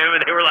straight to him,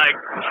 and they were like,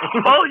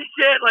 holy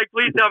shit, like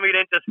please tell me you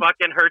didn't just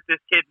fucking hurt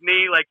this kid's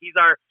knee, like he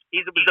was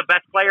the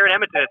best player in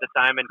Edmonton at the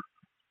time. And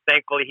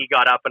thankfully he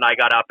got up and I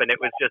got up, and it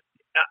was just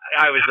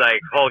I was like,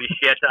 holy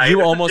shit.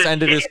 You almost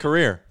ended his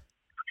career.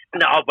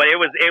 No, but it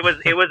was a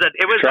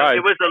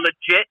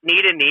legit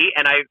knee to knee,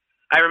 and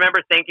I remember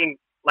thinking,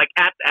 like,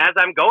 as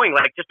I'm going,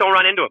 like, just don't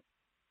run into him.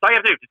 That's all you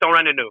have to do, just don't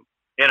run into him,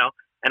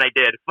 and I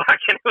did.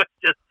 Fucking,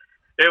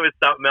 it was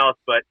something else.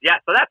 But yeah,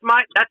 so that's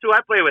who I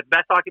play with.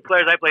 Best hockey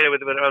players I played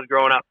with when I was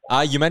growing up.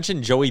 You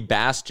mentioned Joey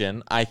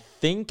Bastian. I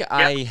think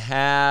I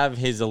have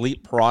his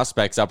elite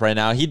prospects up right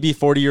now. He'd be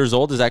 40 years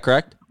old. Is that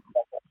correct?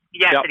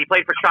 Yes, and he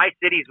played for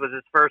Tri-Cities, was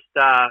his first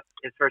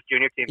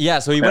junior team. Yeah,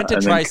 so he went to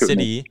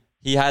Tri-City.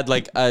 He had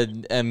like a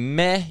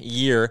meh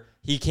year.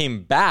 He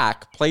came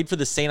back, played for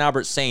the St.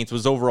 Albert Saints,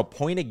 was over a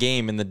point a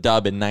game in the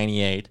dub in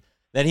 98.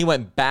 Then he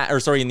went back,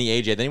 in the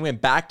AJ. Then he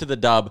went back to the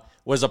dub,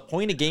 was a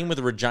point a game with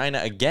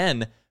Regina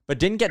again, but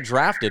didn't get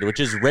drafted, which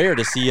is rare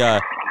to see a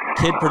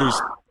kid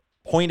produce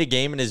point a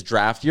game in his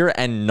draft year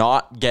and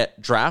not get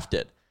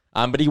drafted.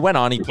 But he went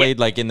on. He played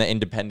like in the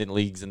independent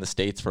leagues in the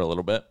States for a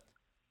little bit.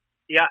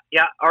 Yeah.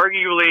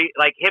 Arguably,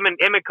 like him and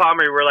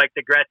Comrie were like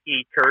the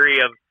Gretzky Curry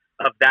of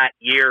that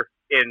year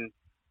in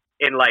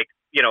like,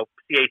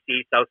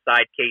 CAC,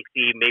 Southside,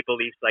 KC, Maple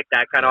Leafs, like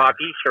that kind of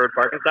hockey, Sherwood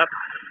Park and stuff.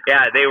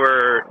 Yeah, they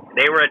were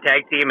a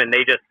tag team, and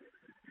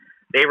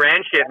they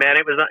ran shit, man.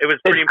 It was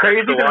pretty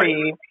crazy impressive to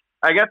me.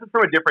 I guess it's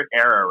from a different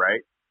era,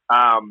 right?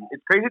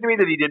 It's crazy to me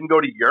that he didn't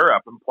go to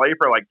Europe and play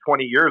for like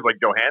 20 years like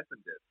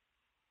Johansson did.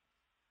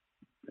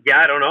 Yeah,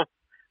 I don't know.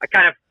 I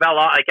kind of fell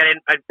off. Like I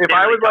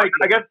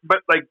guess,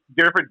 but like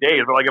different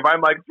days. But like if I'm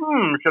like,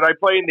 should I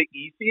play in the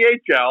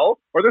ECHL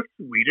or the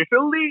Swedish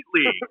Elite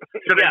League?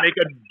 Should I make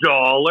 $1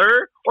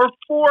 or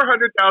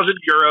 400,000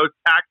 euros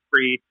tax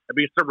free and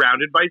be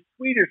surrounded by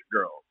Swedish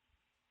girls?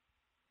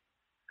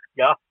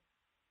 Yeah,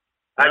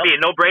 that'd be a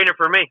no brainer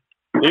for me.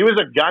 He was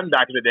a gun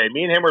back in the day.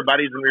 Me and him were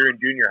buddies when we were in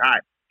junior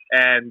high,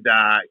 and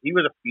he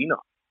was a phenom.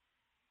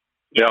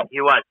 Yeah, he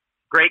was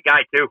great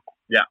guy too.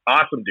 Yeah,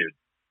 awesome dude.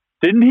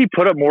 Didn't he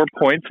put up more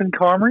points than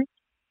Comrie?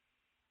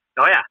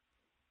 Oh yeah.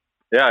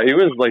 Yeah, he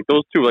was like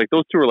those two. Like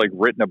those two were like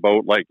written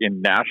about like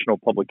in national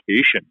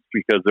publications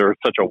because they're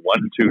such a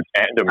 1-2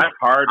 tandem. That's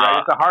hard.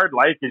 Right? It's a hard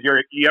life because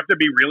you have to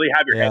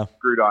have your head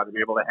screwed on to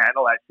be able to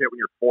handle that shit when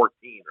you're 14,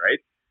 right?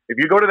 If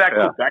you go to that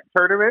Quebec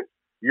tournament,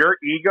 your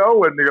ego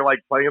when you're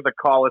like playing at the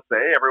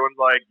Colisée, everyone's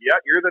like, "Yeah,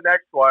 you're the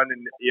next one,"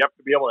 and you have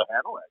to be able to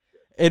handle that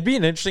shit. It'd be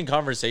an interesting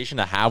conversation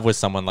to have with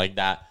someone like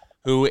that.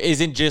 who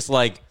isn't just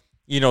like,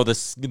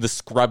 the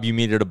scrub you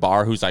meet at a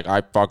bar who's like,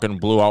 I fucking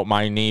blew out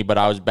my knee, but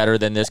I was better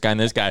than this guy and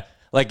this guy.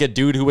 Like a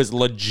dude who was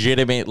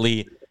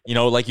legitimately,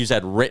 like you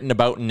said, written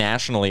about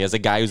nationally as a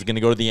guy who's going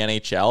to go to the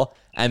NHL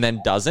and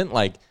then doesn't.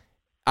 Like,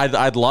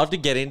 I'd love to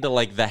get into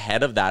like the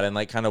head of that and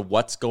like kind of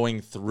what's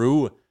going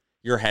through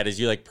your head as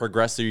you like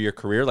progress through your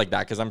career like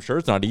that, because I'm sure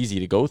it's not easy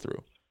to go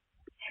through.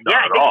 Yeah,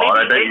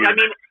 I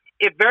mean,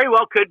 it very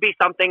well could be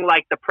something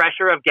like the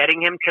pressure of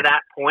getting him to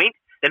that point.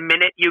 The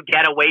minute you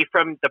get away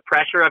from the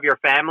pressure of your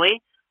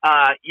family,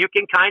 you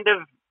can kind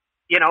of,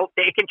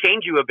 it can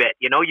change you a bit.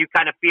 You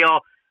kind of feel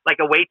like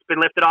a weight's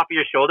been lifted off of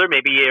your shoulder.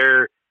 Maybe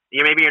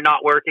you're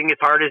not working as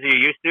hard as you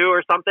used to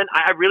or something.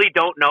 I really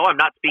don't know. I'm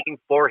not speaking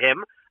for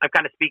him. I'm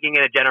kind of speaking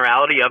in a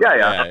generality of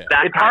that.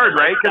 It's hard,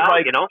 right? Because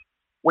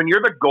when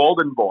you're the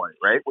golden boy,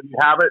 right? When you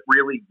have it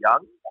really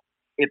young,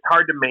 it's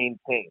hard to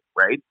maintain,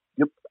 right?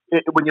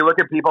 When you look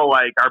at people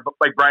like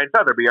Brian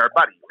Southerby, our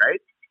buddy,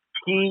 right?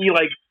 He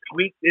like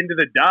squeaked into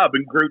the dub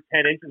and grew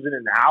 10 inches in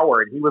an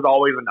hour, and he was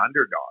always an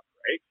underdog,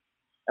 right?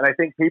 And I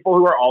think people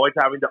who are always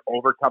having to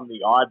overcome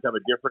the odds have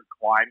a different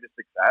climb to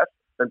success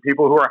than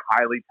people who are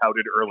highly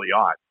touted early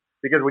on.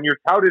 Because when you're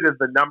touted as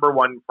the number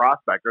one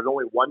prospect, there's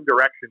only one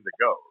direction to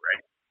go,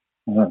 right?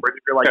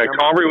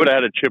 Comrie would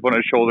have had a chip on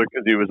his shoulder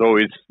because he was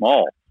always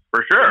small.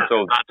 For sure.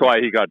 So that's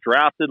why he got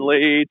drafted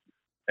late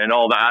and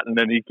all that. And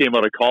then he came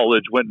out of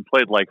college, went and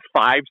played like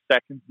 5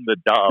 seconds in the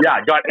dub.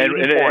 Yeah, got 80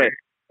 points.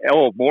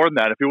 More than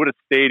that. If he would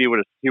have stayed, he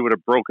would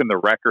have broken the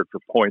record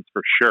for points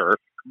for sure.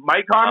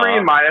 Mike Comrie,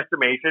 in my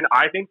estimation,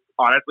 I think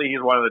honestly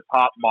he's one of the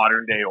top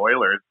modern day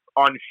Oilers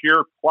on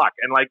sheer pluck.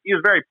 And like he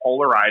was very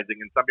polarizing,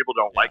 and some people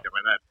don't like him,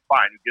 and that's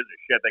fine. Who gives a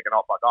shit? They can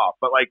all fuck off.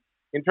 But like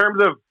in terms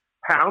of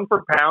pound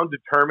for pound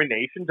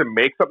determination to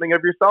make something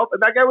of yourself,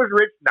 and that guy was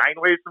rich 9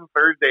 ways from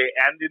Thursday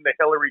and in the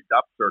Hillary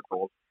Duff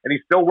circles, and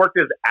he still worked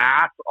his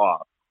ass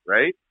off.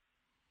 Right?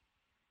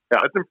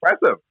 Yeah, that's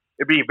impressive.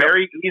 It'd be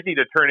very easy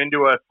to turn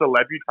into a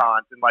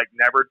celebutant and like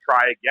never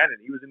try again.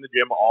 And he was in the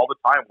gym all the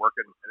time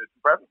working, and it's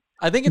impressive.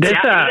 I think it's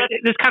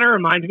this kind of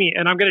reminds me,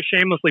 and I'm going to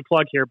shamelessly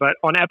plug here, but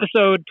on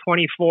episode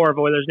 24 of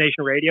Oilers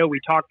Nation Radio, we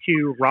talked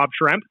to Rob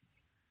Schremp,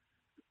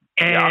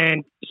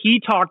 and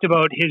he talked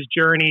about his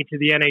journey to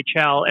the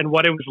NHL and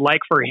what it was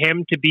like for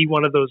him to be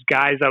one of those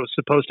guys that was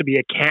supposed to be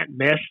a can't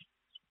miss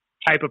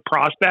type of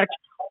prospect,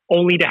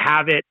 only to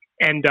have it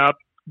end up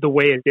the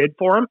way it did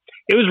for him.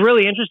 It was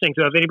really interesting.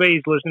 So if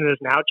anybody's listening to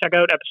this now, check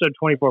out episode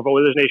 24 of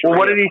Oilers Nation. Well,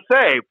 what did he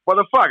say? What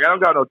the fuck? I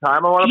don't got no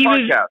time. I'm on a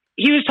podcast.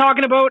 He was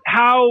talking about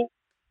how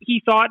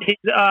he thought his,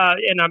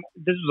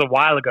 this was a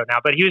while ago now,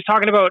 but he was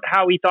talking about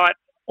how he thought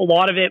a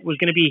lot of it was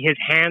going to be his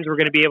hands were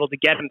going to be able to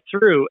get him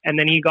through. And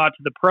then he got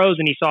to the pros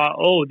and he saw,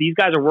 oh, these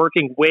guys are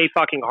working way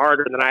fucking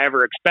harder than I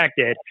ever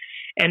expected.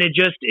 And it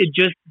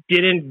just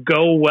didn't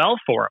go well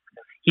for him.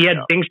 He had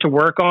things to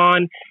work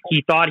on.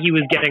 He thought he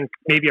was getting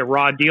maybe a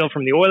raw deal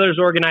from the Oilers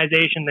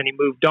organization. Then he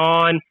moved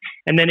on.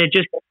 And then it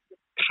just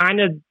kind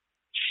of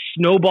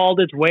snowballed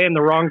its way in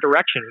the wrong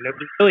direction. And it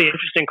was a really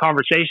interesting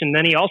conversation.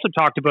 Then he also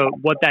talked about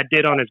what that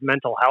did on his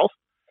mental health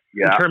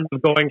in terms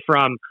of going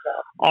from,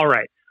 all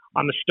right,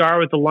 I'm a star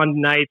with the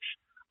London Knights.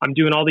 I'm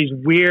doing all these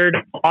weird,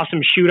 awesome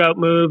shootout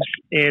moves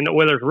in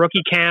Oilers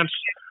rookie camps.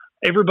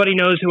 Everybody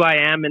knows who I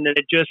am. And then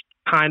it just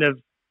kind of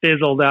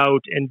fizzled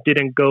out and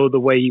didn't go the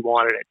way he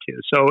wanted it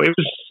to. So it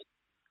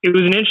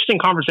was an interesting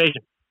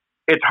conversation.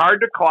 It's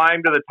hard to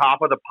climb to the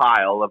top of the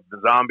pile of the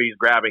zombies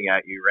grabbing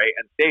at you, right,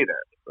 and stay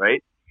there,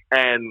 right?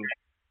 And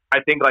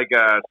I think like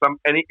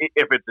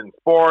if it's in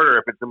sport or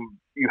if it's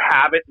you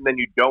have it and then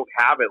you don't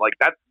have it, like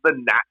that's the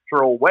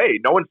natural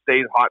way. No one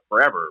stays hot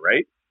forever,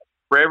 right?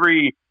 For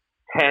every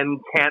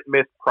 10 can't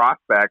miss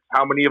prospects,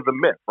 how many of them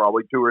miss?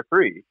 Probably 2 or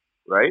 3.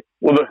 Right.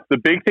 Well, the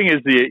big thing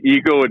is the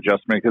ego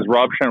adjustment, because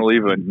Rob Schremp will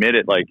even admit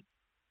it. Like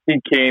he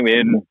came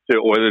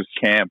into Oilers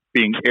camp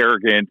being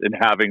arrogant and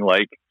having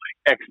like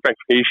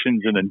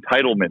expectations and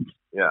entitlements.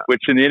 Yeah.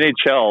 Which in the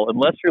NHL,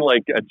 unless you're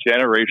like a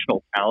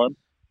generational talent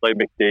like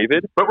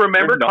McDavid. But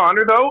remember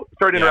Connor though.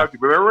 Sorry to interrupt you.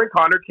 Remember when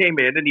Connor came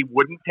in and he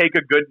wouldn't take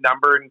a good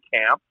number in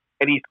camp,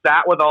 and he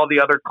sat with all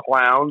the other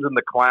clowns in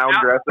the clown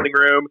dressing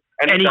room,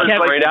 and he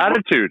had a great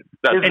attitude.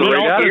 He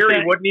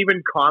wouldn't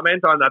even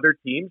comment on other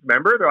teams.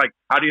 Remember, they're like,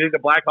 "How do you think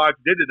the Blackhawks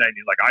did tonight?" And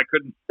he's like, "I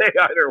couldn't say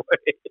either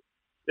way."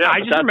 Yeah, I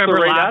just remember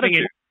laughing.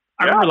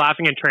 I remember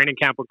laughing in training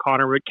camp when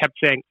Connor kept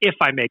saying, "If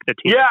I make the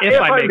team,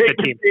 if I make the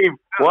team."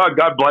 Well,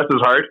 God bless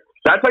his heart.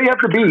 That's how you have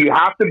to be. You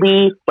have to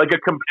be like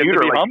a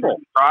computer, like humble.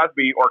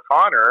 Crosby or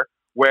Connor,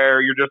 where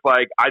you're just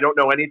like, I don't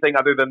know anything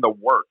other than the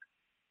work.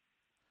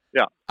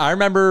 Yeah, I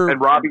remember.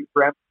 And Robbie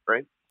Brent,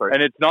 right? Sorry.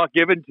 And it's not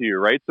given to you,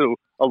 right? So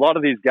a lot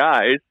of these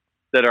guys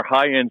that are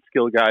high-end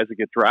skill guys that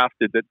get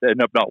drafted that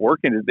end up not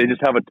working, they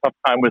just have a tough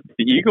time with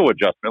the ego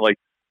adjustment. Like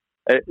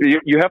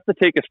you have to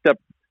take a step.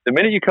 The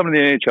minute you come to the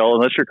NHL,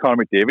 unless you're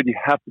Connor McDavid, you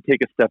have to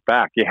take a step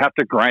back. You have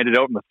to grind it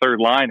out in the third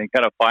line and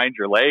kind of find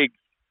your legs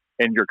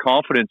and your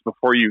confidence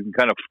before you can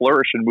kind of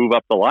flourish and move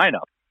up the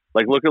lineup.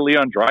 Like look at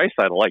Leon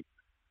Draisaitl, like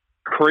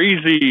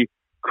crazy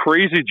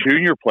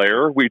junior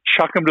player. We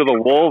chuck him to the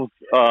Wolves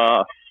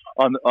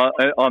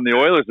on the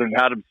Oilers and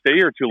had him stay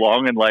here too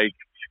long and like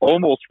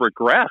almost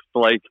regressed,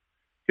 like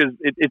because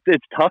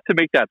it's tough to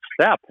make that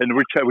step, and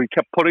we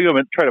kept putting him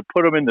and trying to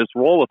put him in this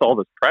role with all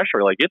this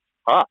pressure, like it's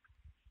tough.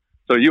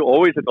 So you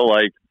always have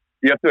to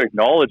you have to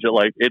acknowledge it,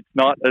 like it's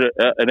not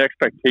an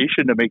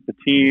expectation to make the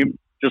team,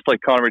 just like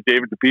Connor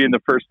McDavid, to be in the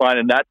first line,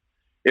 and that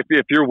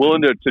if you're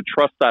willing to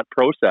trust that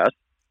process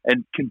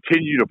and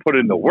continue to put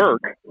in the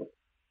work,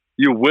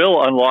 you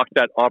will unlock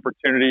that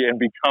opportunity and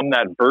become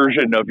that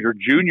version of your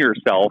junior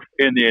self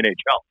in the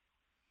NHL.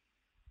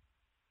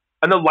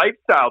 And the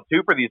lifestyle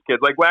too for these kids.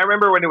 Like when I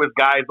remember when it was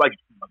guys like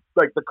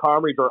the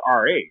Comries are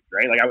our age,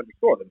 right? Like I went to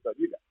school with them, so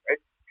you guys, right?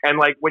 And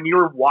like when you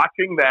were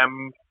watching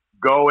them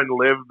go and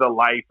live the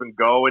life and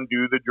go and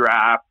do the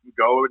draft and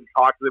go and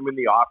talk to them in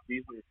the off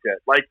season and shit,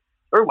 like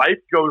their life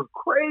goes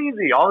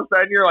crazy. All of a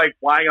sudden you're like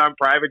flying on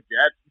private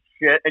jets and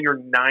shit, and you're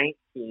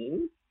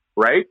 19,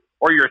 right?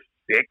 Or you're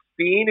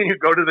 16 and you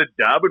go to the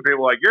Dub and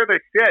people are like, you're the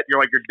shit. You're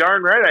like, you're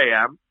darn right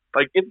I am.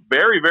 Like it's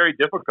very, very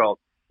difficult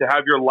to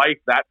have your life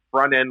that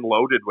front end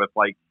loaded with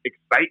like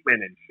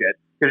excitement and shit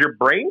because your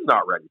brain's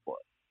not ready for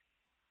it.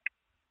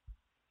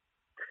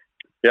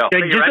 Yeah.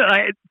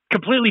 Just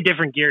completely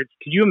different gears.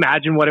 Could you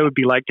imagine what it would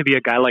be like to be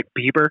a guy like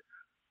Bieber?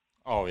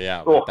 Oh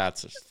yeah, like,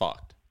 that's just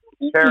fucked.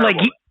 Terrible. Like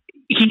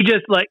he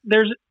just like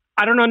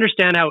I don't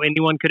understand how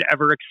anyone could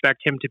ever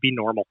expect him to be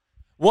normal.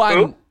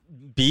 Well,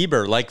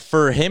 Bieber, like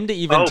for him to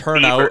even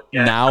turn out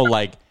now,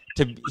 like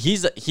he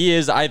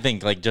is, I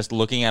think, like just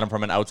looking at him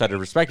from an outsider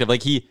perspective,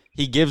 like he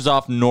gives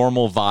off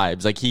normal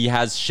vibes. Like he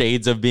has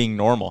shades of being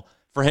normal.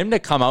 For him to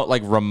come out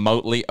like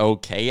remotely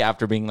okay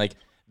after being like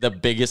the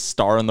biggest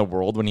star in the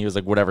world when he was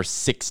like whatever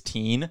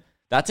 16,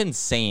 that's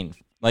insane.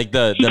 Like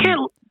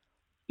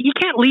he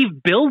can't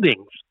leave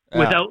buildings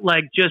without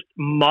like just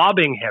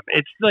mobbing him.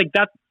 It's like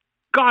that's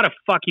gotta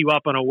fuck you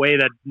up in a way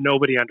that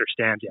nobody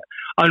understands yet.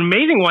 An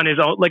amazing one is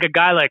like a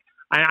guy like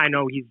I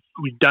know he's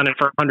done it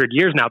for 100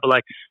 years now, but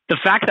like the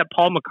fact that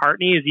Paul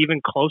McCartney is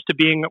even close to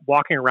being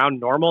walking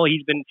around normal,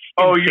 he's been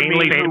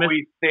insanely famous. Who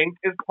we think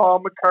is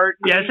Paul McCartney?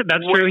 Yes,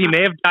 that's true. He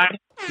may have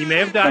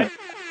died.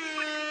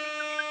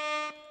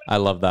 I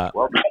love that.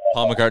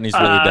 Paul McCartney's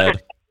really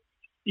dead.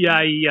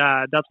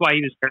 Yeah, that's why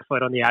he was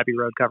barefoot on the Abbey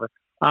Road cover.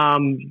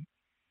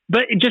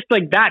 But just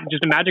like that,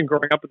 just imagine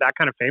growing up with that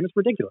kind of fame. It's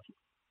ridiculous.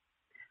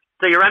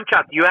 So you're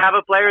Chuck. Do you have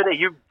a player that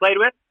you've played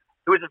with?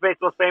 Who is the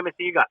most famous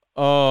that you got?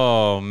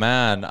 Oh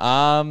man,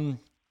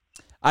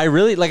 I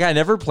really I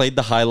never played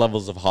the high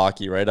levels of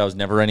hockey. Right, I was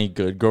never any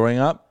good growing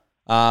up.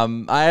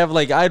 I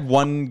had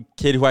one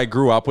kid who I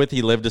grew up with.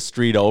 He lived a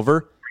street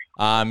over.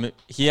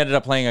 He ended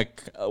up playing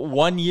a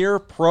 1 year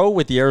pro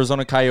with the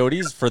Arizona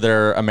Coyotes for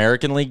their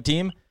American League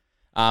team.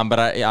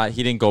 But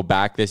he didn't go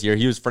back this year.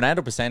 He was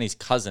Fernando Pisani's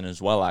cousin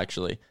as well,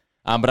 actually.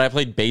 But I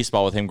played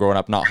baseball with him growing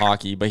up, not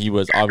hockey. But he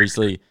was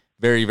obviously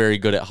very, very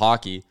good at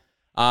hockey.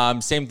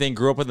 Same thing.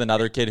 Grew up with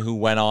another kid who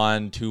went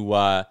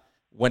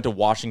to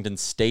Washington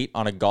State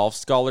on a golf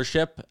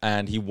scholarship,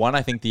 and he won,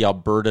 I think, the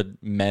Alberta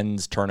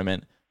men's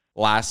tournament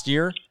last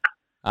year.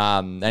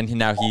 And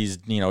now he's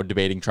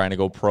debating trying to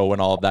go pro and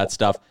all of that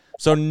stuff.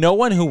 So no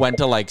one who went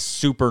to like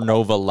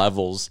supernova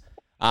levels.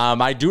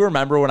 I do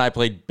remember when I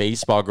played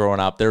baseball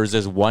growing up, there was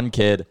this one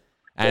kid,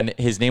 and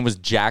his name was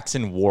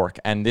Jackson Wark,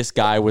 and this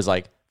guy was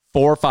like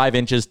 4 or 5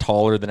 inches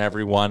taller than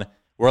everyone.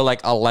 We're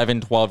like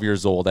 11, 12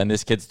 years old, and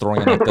this kid's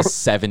throwing in like the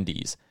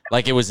 70s.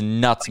 Like, it was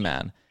nuts,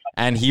 man.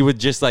 And he would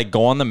just like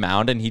go on the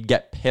mound, and he'd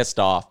get pissed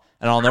off.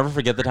 And I'll never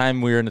forget the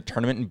time we were in a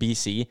tournament in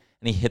BC,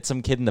 and he hit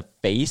some kid in the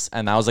face,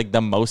 and that was like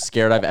the most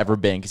scared I've ever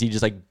been, because he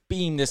just like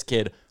beamed this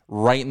kid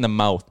right in the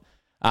mouth.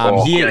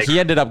 He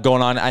ended up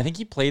going on, I think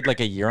he played like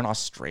a year in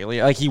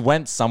Australia. Like, he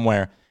went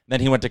somewhere, then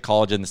he went to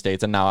college in the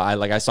States, and now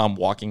I saw him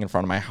walking in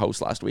front of my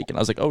house last week, and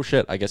I was like, oh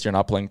shit, I guess you're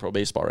not playing pro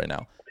baseball right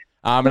now.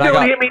 Don't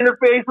hit me in the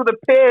face with a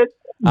pitch.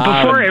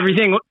 Before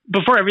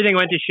everything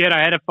went to shit, I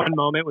had a fun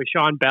moment with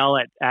Sean Bell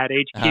at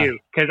HQ,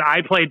 because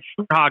I played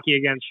hockey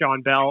against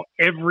Sean Bell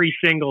every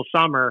single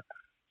summer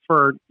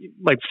for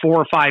like 4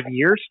 or 5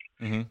 years,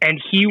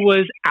 and he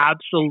was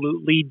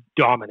absolutely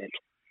dominant.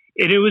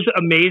 It was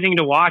amazing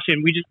to watch,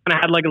 and we just kind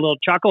of had like a little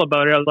chuckle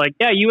about it. I was like,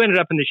 yeah, you ended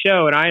up in the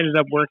show, and I ended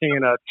up working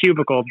in a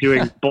cubicle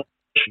doing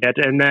bullshit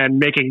and then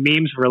making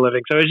memes for a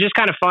living. So it was just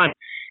kind of fun.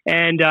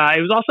 And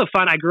it was also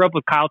fun. I grew up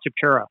with Kyle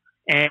Chipchura,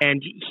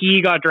 and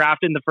he got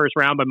drafted in the first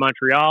round by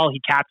Montreal. He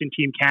captained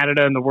Team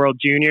Canada in the World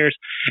Juniors.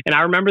 And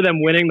I remember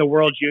them winning the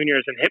World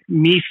Juniors and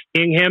me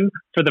seeing him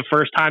for the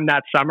first time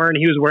that summer. And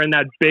he was wearing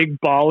that big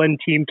ballin'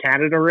 Team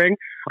Canada ring.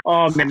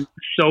 Oh, man,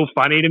 so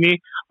funny to me.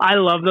 I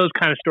love those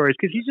kind of stories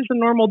because he's just a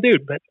normal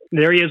dude. But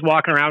there he is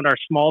walking around our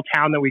small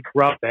town that we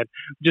grew up in.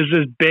 Just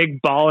this big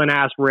ballin'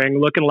 ass ring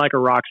looking like a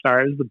rock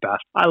star. It was the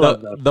best. I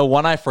love those. The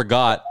one I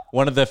forgot,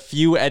 one of the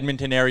few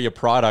Edmonton area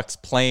products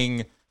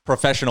playing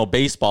professional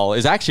baseball,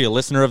 is actually a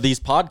listener of these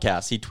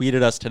podcasts. He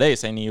tweeted us today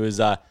saying he was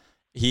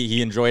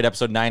he enjoyed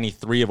episode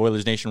 93 of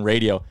Oilers Nation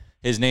Radio.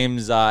 His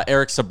name's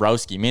Eric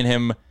Sabrowski. Me and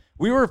him,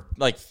 we were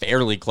like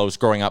fairly close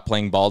growing up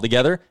playing ball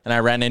together, and I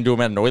ran into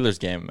him at an Oilers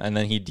game, and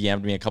then he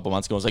DM'd me a couple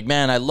months ago and was like,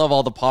 man, I love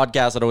all the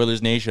podcasts at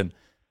Oilers Nation.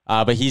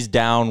 but he's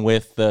down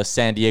with the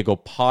San Diego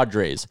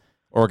Padres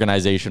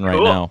organization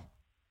right now.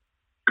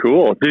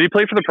 Cool. Did he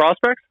play for the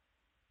Prospects?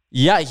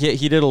 Yeah,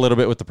 he did a little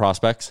bit with the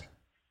Prospects.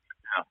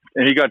 Yeah.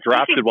 And he got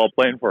drafted while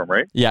playing for him,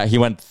 right? Yeah, he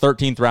went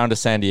 13th round to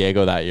San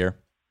Diego that year.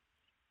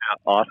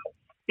 Yeah, awesome.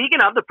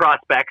 Speaking of the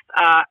Prospects,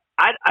 I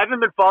haven't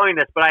been following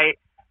this, but I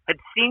had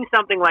seen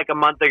something like a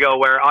month ago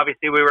where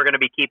obviously we were going to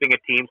be keeping a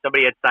team.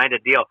 Somebody had signed a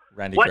deal.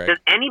 Randy What Gregg. does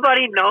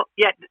anybody know?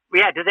 Yeah.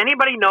 Does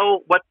anybody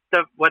know are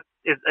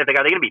they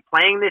going to be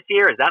playing this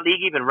year? Is that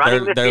league even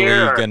running this their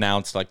year? league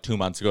announced like 2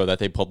 months ago that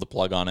they pulled the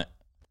plug on it.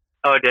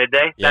 Oh, did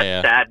they?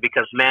 Yeah, That's sad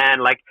because, man,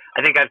 like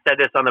I think I've said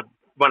this on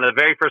one of the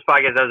very first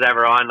podcasts I was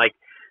ever on. Like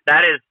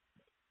that is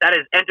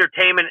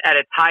entertainment at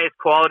its highest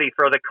quality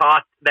for the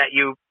cost that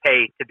you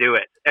pay to do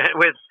it.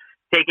 With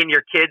taking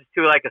your kids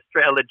to like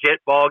a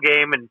legit ball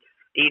game and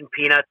eating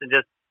peanuts and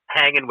just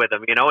hanging with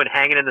them, and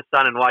hanging in the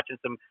sun and watching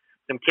some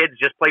kids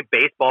just play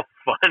baseball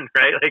for fun,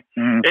 right? Like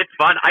it's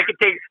fun. I could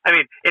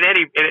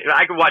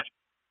I could watch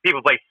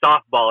people play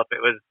softball if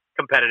it was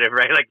competitive,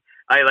 right? Like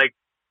I like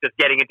just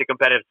getting into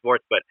competitive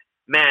sports, but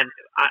man,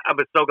 I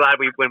was so glad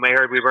when I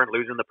heard we weren't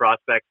losing the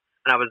Prospects,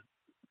 and I was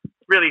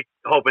really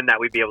hoping that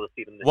we'd be able to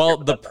see them this year. Well,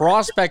 the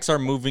Prospects are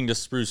moving to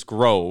Spruce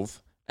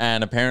Grove,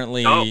 and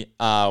apparently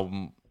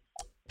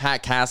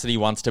Pat Cassidy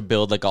wants to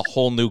build like a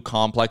whole new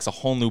complex, a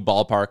whole new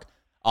ballpark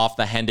off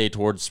the Henday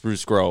towards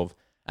Spruce Grove.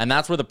 And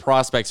that's where the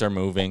Prospects are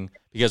moving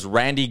because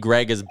Randy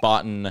Gregg has he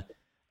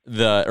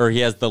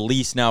has the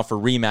lease now for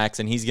Remax,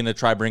 and he's going to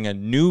try bring a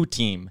new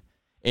team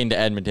into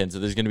Edmonton. So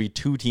there's going to be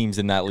 2 teams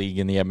in that league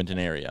in the Edmonton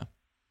area.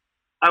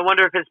 I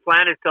wonder if his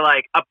plan is to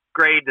like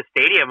upgrade the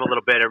stadium a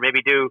little bit or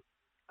maybe do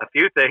a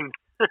few things.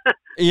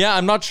 Yeah,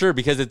 I'm not sure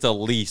because it's a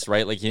lease,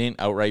 right? Like he didn't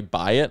outright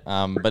buy it.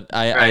 But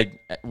I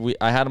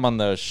had him on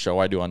the show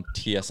I do on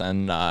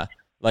TSN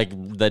like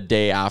the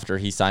day after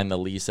he signed the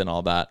lease and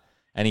all that,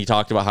 and he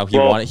talked about how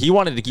he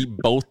wanted to keep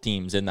both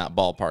teams in that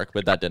ballpark,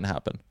 but that didn't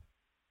happen.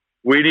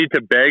 We need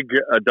to beg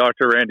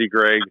Dr. Randy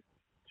Gregg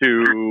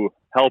to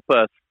help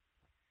us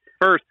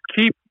first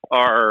keep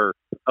our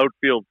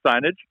outfield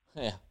signage.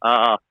 Yeah.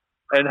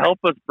 And help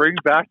us bring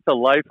back to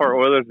life our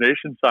Oilers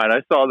Nation sign. I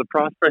saw the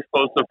Prospects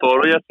post a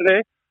photo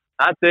yesterday.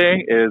 That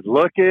thing is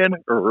looking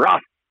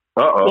rough.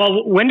 Uh-oh.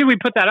 Well, when did we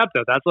put that up,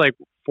 though? That's like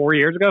 4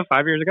 years ago,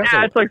 5 years ago?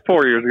 Yeah, it's like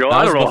 4 years ago.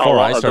 I don't know before how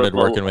I started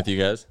working with you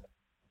guys.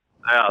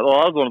 Yeah, well,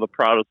 that was one of the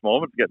proudest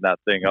moments getting that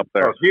thing up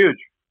there. That was huge.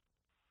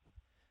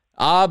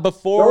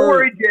 Before... Don't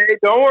worry, Jay.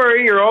 Don't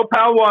worry. Your old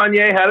pal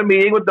Wanye had a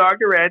meeting with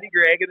Dr. Randy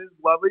Gregg and his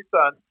lovely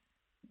son.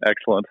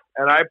 Excellent.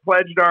 And I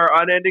pledged our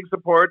unending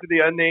support to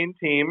the unnamed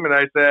team, and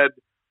I said,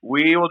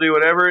 we will do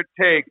whatever it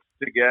takes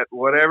to get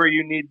whatever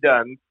you need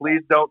done.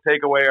 Please don't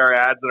take away our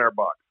ads in our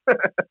box.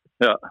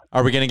 Yeah.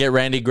 Are we going to get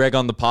Randy Gregg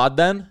on the pod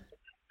then?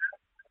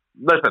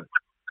 Listen,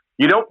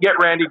 you don't get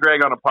Randy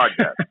Gregg on a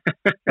podcast.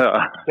 Okay?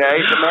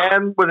 The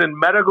man was in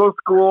medical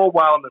school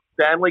while in the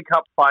Stanley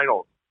Cup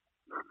Finals.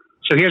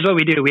 So here's what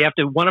we do.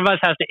 One of us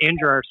has to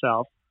injure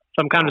ourselves,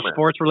 some kind of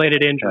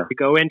sports-related injury. We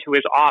go into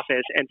his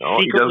office and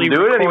secretly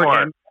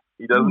record him.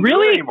 He doesn't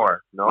really? do it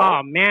anymore. No.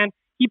 Oh, man.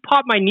 He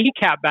popped my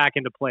kneecap back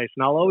into place,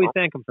 and I'll always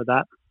thank him for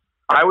that.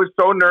 I was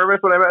so nervous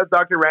when I met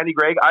Dr. Randy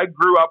Gregg. I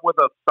grew up with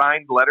a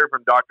signed letter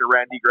from Dr.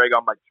 Randy Gregg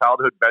on my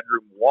childhood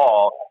bedroom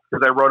wall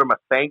because I wrote him a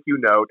thank you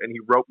note, and he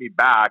wrote me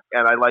back,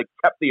 and I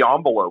kept the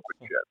envelope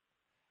and shit.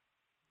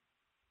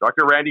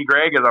 Dr. Randy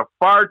Gregg is a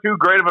far too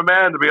great of a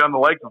man to be on the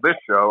likes of this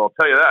show, I'll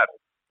tell you that.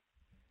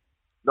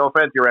 No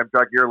offense, your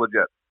Ramchuck, you're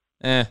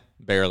legit.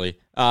 Barely.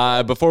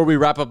 Before we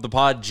wrap up the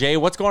pod, Jay,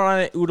 what's going on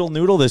at Oodle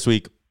Noodle this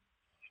week?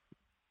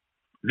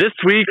 This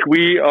week,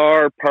 we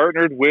are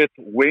partnered with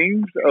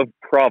Wings of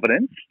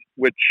Providence,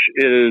 which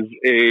is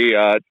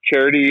a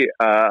charity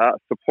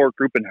support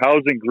group and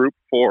housing group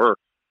for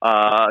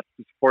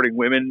supporting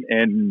women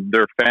and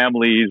their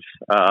families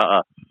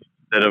that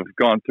have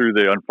gone through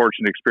the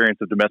unfortunate experience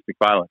of domestic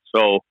violence.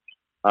 So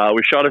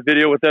we shot a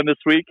video with them this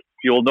week.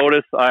 You'll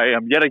notice I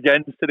am yet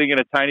again sitting in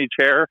a tiny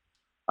chair.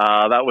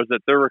 That was at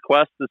their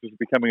request. This is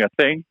becoming a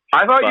thing.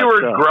 I thought you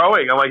were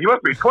growing. I'm like, you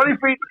must be 20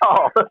 feet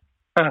tall.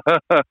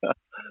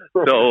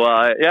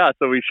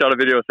 So we shot a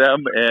video with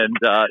them, and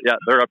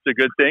they're up to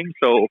good things.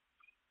 So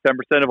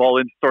 10% of all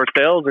in-store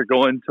sales are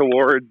going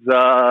towards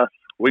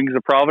Wings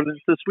of Providence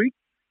this week,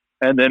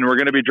 and then we're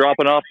going to be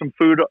dropping off some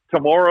food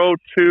tomorrow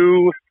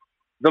to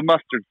the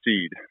Mustard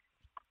Seed.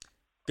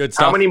 Good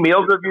stuff. How many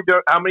meals have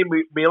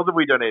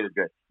we donated,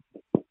 Jay?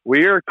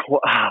 We're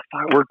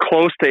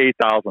close to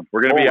 8,000.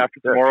 We're going to be after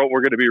tomorrow.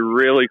 We're going to be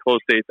really close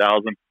to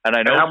 8,000. And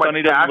I know how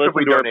Sonny much cash doesn't have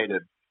we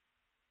donated?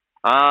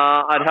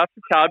 I'd have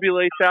to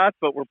tabulate that,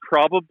 but we're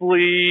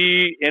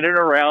probably in and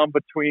around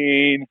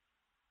between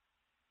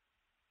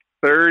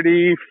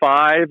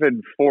 $35,000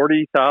 and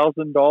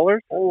 $40,000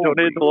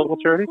 donated to local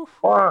charity,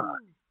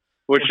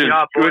 which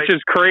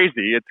is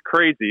crazy. It's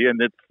crazy,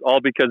 and it's all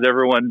because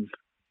everyone's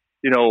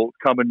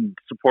come and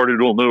supported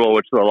Oodle Noodle,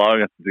 which is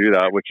allowing us to do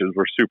that, which is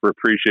we're super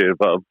appreciative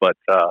of. But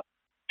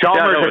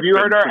Chalmers, have you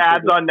heard our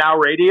ads on Now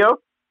Radio?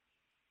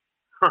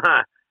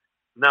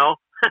 No.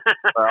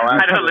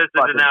 I don't listen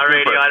to Now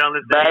Radio. I don't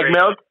listen to Bag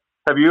Milk.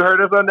 Have you heard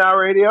us on Now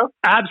Radio?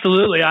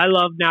 Absolutely. I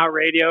love Now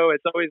Radio.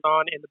 It's always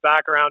on in the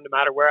background, no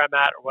matter where I'm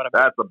at or what I'm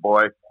That's a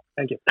boy.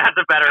 Thank you. That's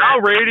a better Now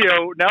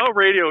answer.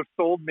 Radio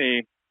sold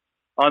me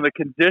on the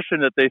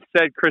condition that they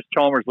said Chris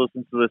Chalmers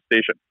listens to this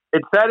station.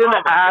 It said in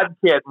the ad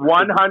kit,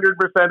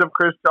 100% of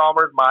Chris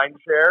Chalmers' mind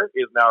share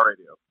is Now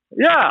Radio.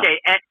 Yeah.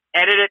 Okay,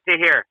 edit it to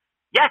here.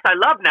 Yes, I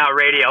love Now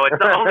Radio. It's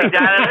the only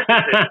data I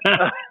listen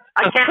to.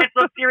 I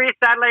cancel Sirius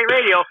Satellite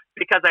Radio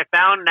because I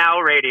found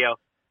Now Radio.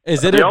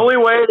 Is it the only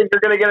way that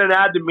you're going to get an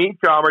ad to meet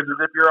Chalmers is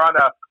if you're on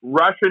a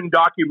Russian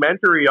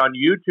documentary on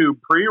YouTube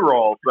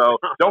pre-roll. So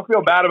don't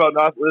feel bad about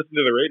not listening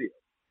to the radio.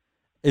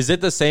 Is it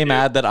the same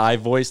ad that I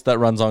voiced that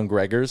runs on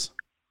Gregor's?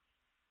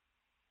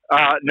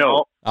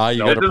 No.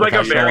 You This got a is like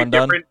a professional very one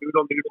done? different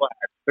Oodle Noodle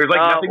ad. There's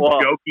like nothing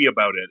jokey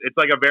about it. It's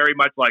like a very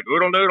much like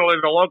Oodle Noodle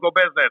is a local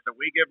business and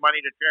we give money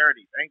to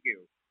charity. Thank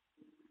you.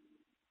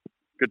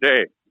 Good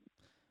day.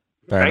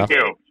 Fair enough. Thank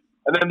you.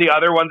 And then the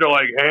other ones are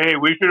like, hey,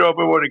 we should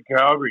open one in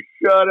Calgary.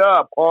 Shut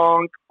up,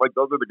 punk. Like,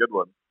 those are the good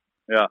ones.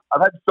 Yeah.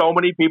 I've had so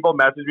many people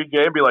message me,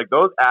 Jay, and be like,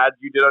 those ads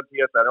you did on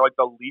TSN are like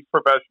the least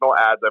professional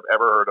ads I've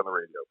ever heard on the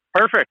radio.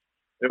 Perfect.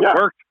 It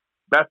worked.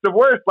 Best of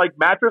worst. Like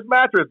mattress,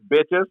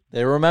 bitches.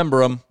 They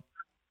remember them.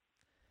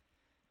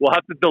 We'll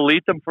have to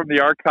delete them from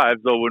the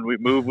archives, though, when we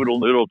move Oodle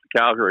Noodle to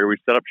Calgary. We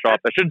set up shop.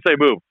 I shouldn't say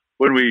move.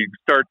 When we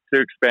start to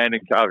expand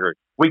in Calgary.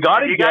 We got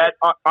to get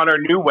on our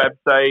new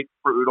website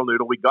for Oodle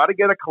Noodle, we got to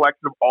get a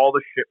collection of all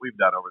the shit we've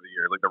done over the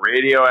years, like the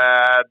radio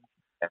ads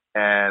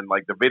and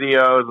like the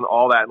videos and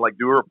all that, and like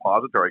do a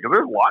repository because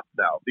there's lots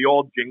now. The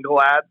old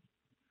jingle ads.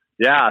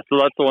 Yeah, so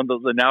that's the one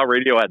that the Now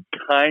Radio ad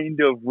kind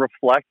of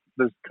reflects.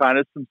 There's kind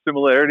of some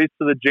similarities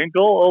to the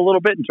jingle a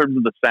little bit in terms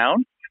of the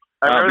sound.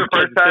 I remember the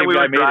first time we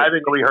were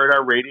driving and we heard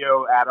our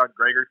radio ad on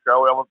Gregor's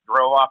show, we almost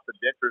drove off the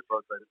ditch or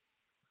something.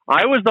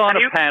 I was on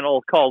a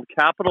panel called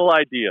Capital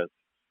Ideas.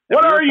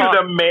 What are you,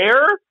 the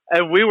mayor?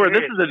 And we were.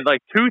 This is in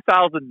like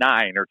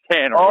 2009 or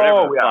 10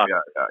 or whatever. Yeah.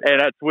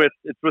 And it's with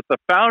the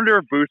founder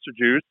of Booster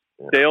Juice,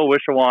 Dale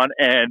Wishawan,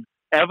 and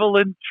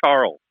Evelyn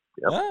Charles.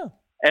 Yep. Yeah.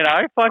 And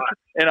I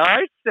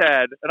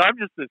said, and I'm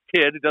just this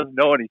kid who doesn't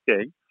know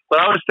anything, but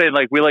I was saying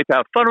like we like to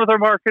have fun with our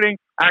marketing.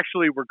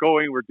 Actually, we're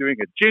doing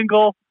a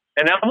jingle,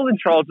 and Evelyn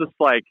Charles is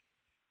like,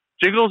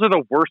 jingles are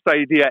the worst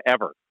idea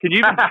ever. Can you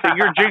even sing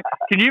your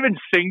Can you even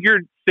sing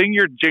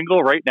your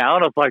jingle right now?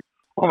 And I was like,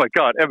 oh my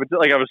God, Evan,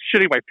 like I was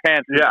shitting my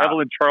pants. Yeah.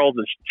 Evelyn Charles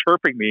is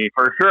chirping me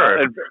for sure,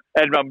 and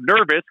I'm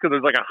nervous because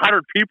there's like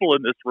 100 people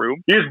in this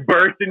room. You just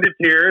burst into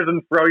tears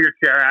and throw your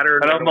chair at her,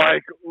 and I'm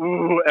like,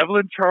 ooh,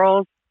 Evelyn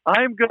Charles,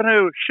 I'm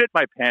gonna shit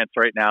my pants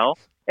right now,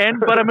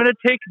 but I'm gonna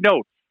take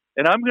notes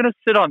and I'm gonna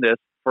sit on this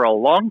for a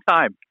long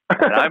time,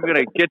 and I'm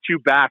gonna get you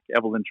back,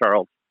 Evelyn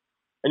Charles.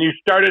 And you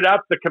started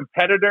up the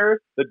competitor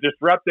that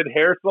disrupted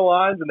hair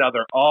salons, and now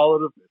they're all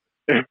out of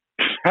business.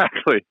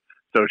 Exactly.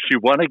 So she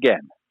won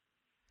again.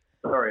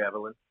 Sorry,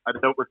 Evelyn. I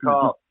don't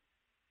recall.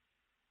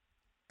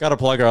 Got to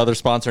plug our other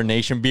sponsor,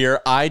 Nation Beer.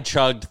 I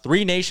chugged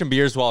 3 Nation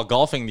Beers while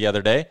golfing the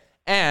other day,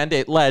 and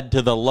it led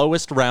to the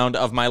lowest round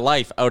of my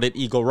life out at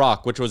Eagle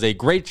Rock, which was a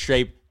great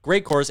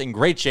course in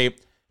great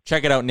shape.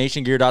 Check it out,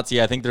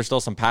 nationgear.ca. I think there's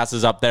still some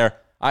passes up there.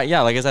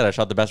 Yeah, like I said, I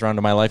shot the best round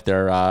of my life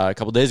there a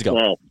couple days ago.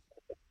 Well,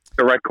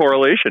 direct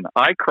correlation.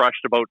 I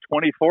crushed about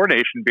 24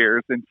 Nation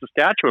Beers in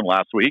Saskatchewan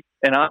last week,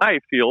 and I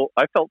felt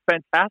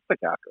fantastic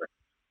after it.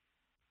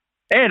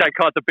 And I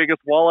caught the biggest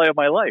walleye of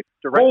my life.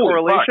 Direct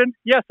correlation? Fuck.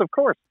 Yes, of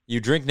course.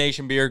 You drink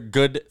Nation Beer,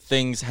 good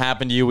things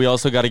happen to you. We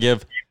also got to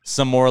give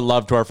some more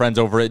love to our friends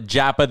over at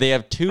Japa. They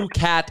have 2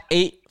 Cat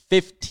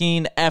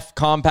 815F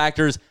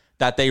compactors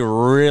that they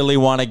really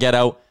want to get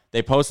out.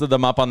 They posted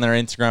them up on their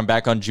Instagram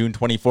back on June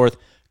 24th.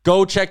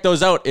 Go check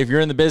those out if you're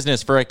in the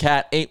business for a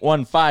Cat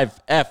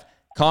 815F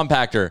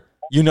compactor.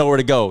 You know where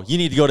to go. You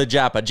need to go to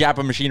Japa,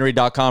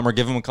 japamachinery.com, or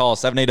give them a call,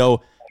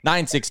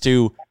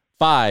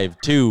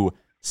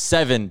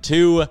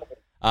 780-962-5272.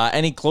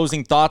 Any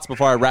closing thoughts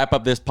before I wrap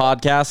up this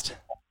podcast?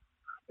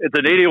 It's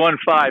an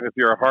 81.5 if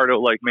you're a hardo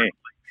like me.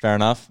 Fair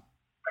enough.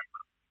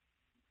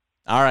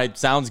 All right,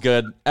 sounds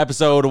good.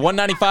 Episode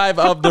 195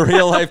 of the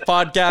Real Life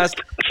Podcast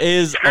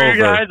is over. Hey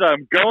guys,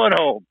 I'm going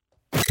home.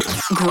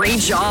 Great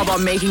job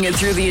on making it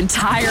through the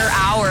entire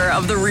hour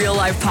of the Real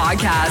Life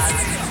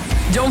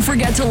Podcast. Don't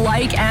forget to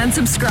like and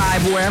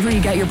subscribe wherever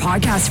you get your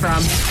podcasts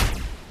from.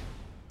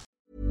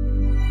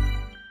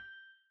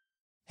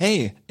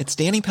 Hey, it's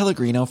Danny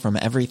Pellegrino from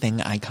Everything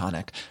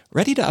Iconic.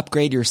 Ready to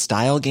upgrade your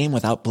style game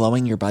without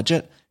blowing your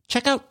budget?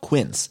 Check out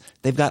Quince.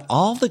 They've got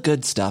all the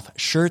good stuff,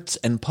 shirts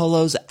and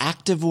polos,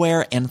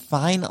 activewear, and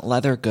fine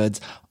leather goods,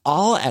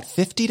 all at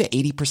 50 to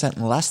 80%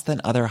 less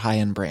than other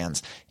high-end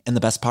brands. And the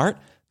best part?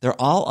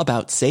 They're all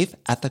about safe,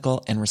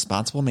 ethical, and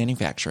responsible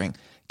manufacturing.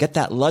 Get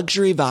that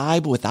luxury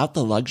vibe without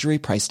the luxury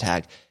price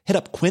tag. Hit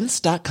up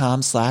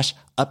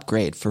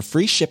quince.com/upgrade for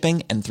free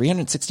shipping and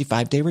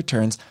 365-day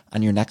returns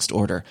on your next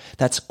order.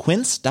 That's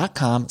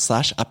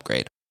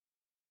quince.com/upgrade.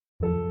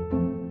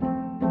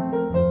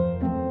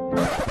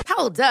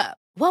 Hold up.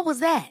 What was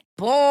that?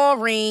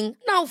 Boring.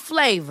 No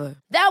flavor.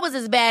 That was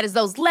as bad as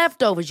those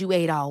leftovers you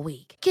ate all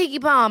week.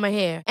 Keke Palmer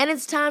here, and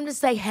it's time to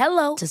say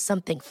hello to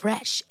something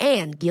fresh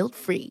and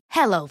guilt-free.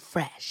 Hello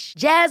Fresh.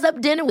 Jazz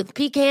up dinner with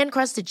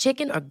pecan-crusted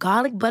chicken or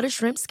garlic butter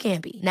shrimp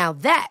scampi. Now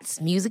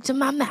that's music to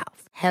my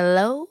mouth.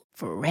 Hello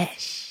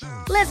Fresh.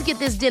 Let's get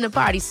this dinner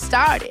party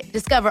started.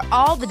 Discover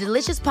all the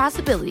delicious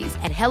possibilities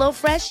at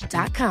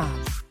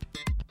hellofresh.com.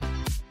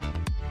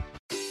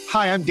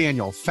 Hi, I'm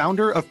Daniel,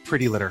 founder of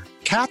Pretty Litter.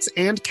 Cats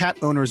and cat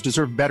owners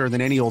deserve better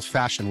than any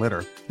old-fashioned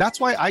litter. That's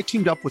why I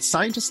teamed up with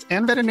scientists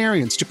and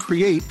veterinarians to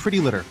create Pretty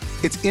Litter.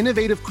 Its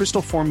innovative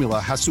crystal formula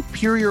has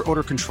superior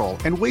odor control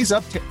and weighs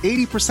up to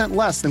 80%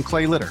 less than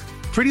clay litter.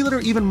 Pretty Litter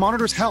even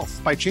monitors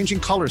health by changing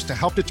colors to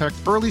help detect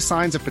early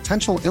signs of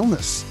potential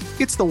illness.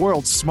 It's the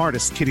world's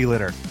smartest kitty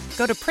litter.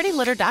 Go to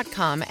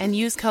prettylitter.com and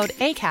use code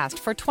ACAST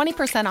for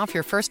 20% off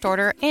your first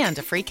order and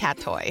a free cat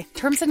toy.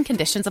 Terms and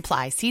conditions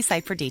apply. See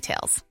site for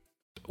details.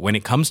 When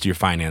it comes to your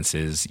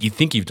finances, you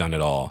think you've done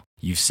it all.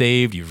 You've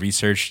saved, you've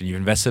researched, and you've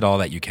invested all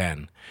that you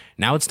can.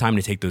 Now it's time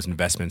to take those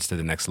investments to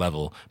the next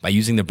level by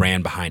using the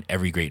brand behind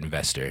every great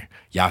investor,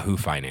 Yahoo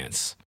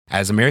Finance.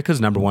 As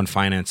America's #1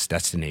 finance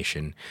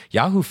destination,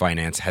 Yahoo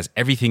Finance has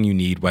everything you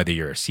need, whether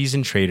you're a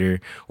seasoned trader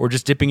or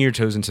just dipping your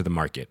toes into the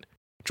market.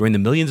 Join the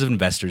millions of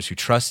investors who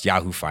trust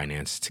Yahoo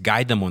Finance to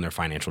guide them on their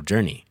financial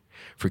journey.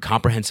 For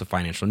comprehensive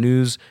financial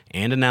news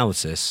and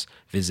analysis,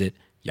 visit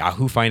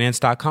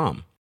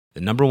yahoofinance.com. The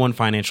 #1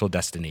 financial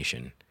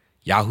destination,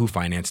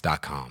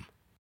 yahoofinance.com.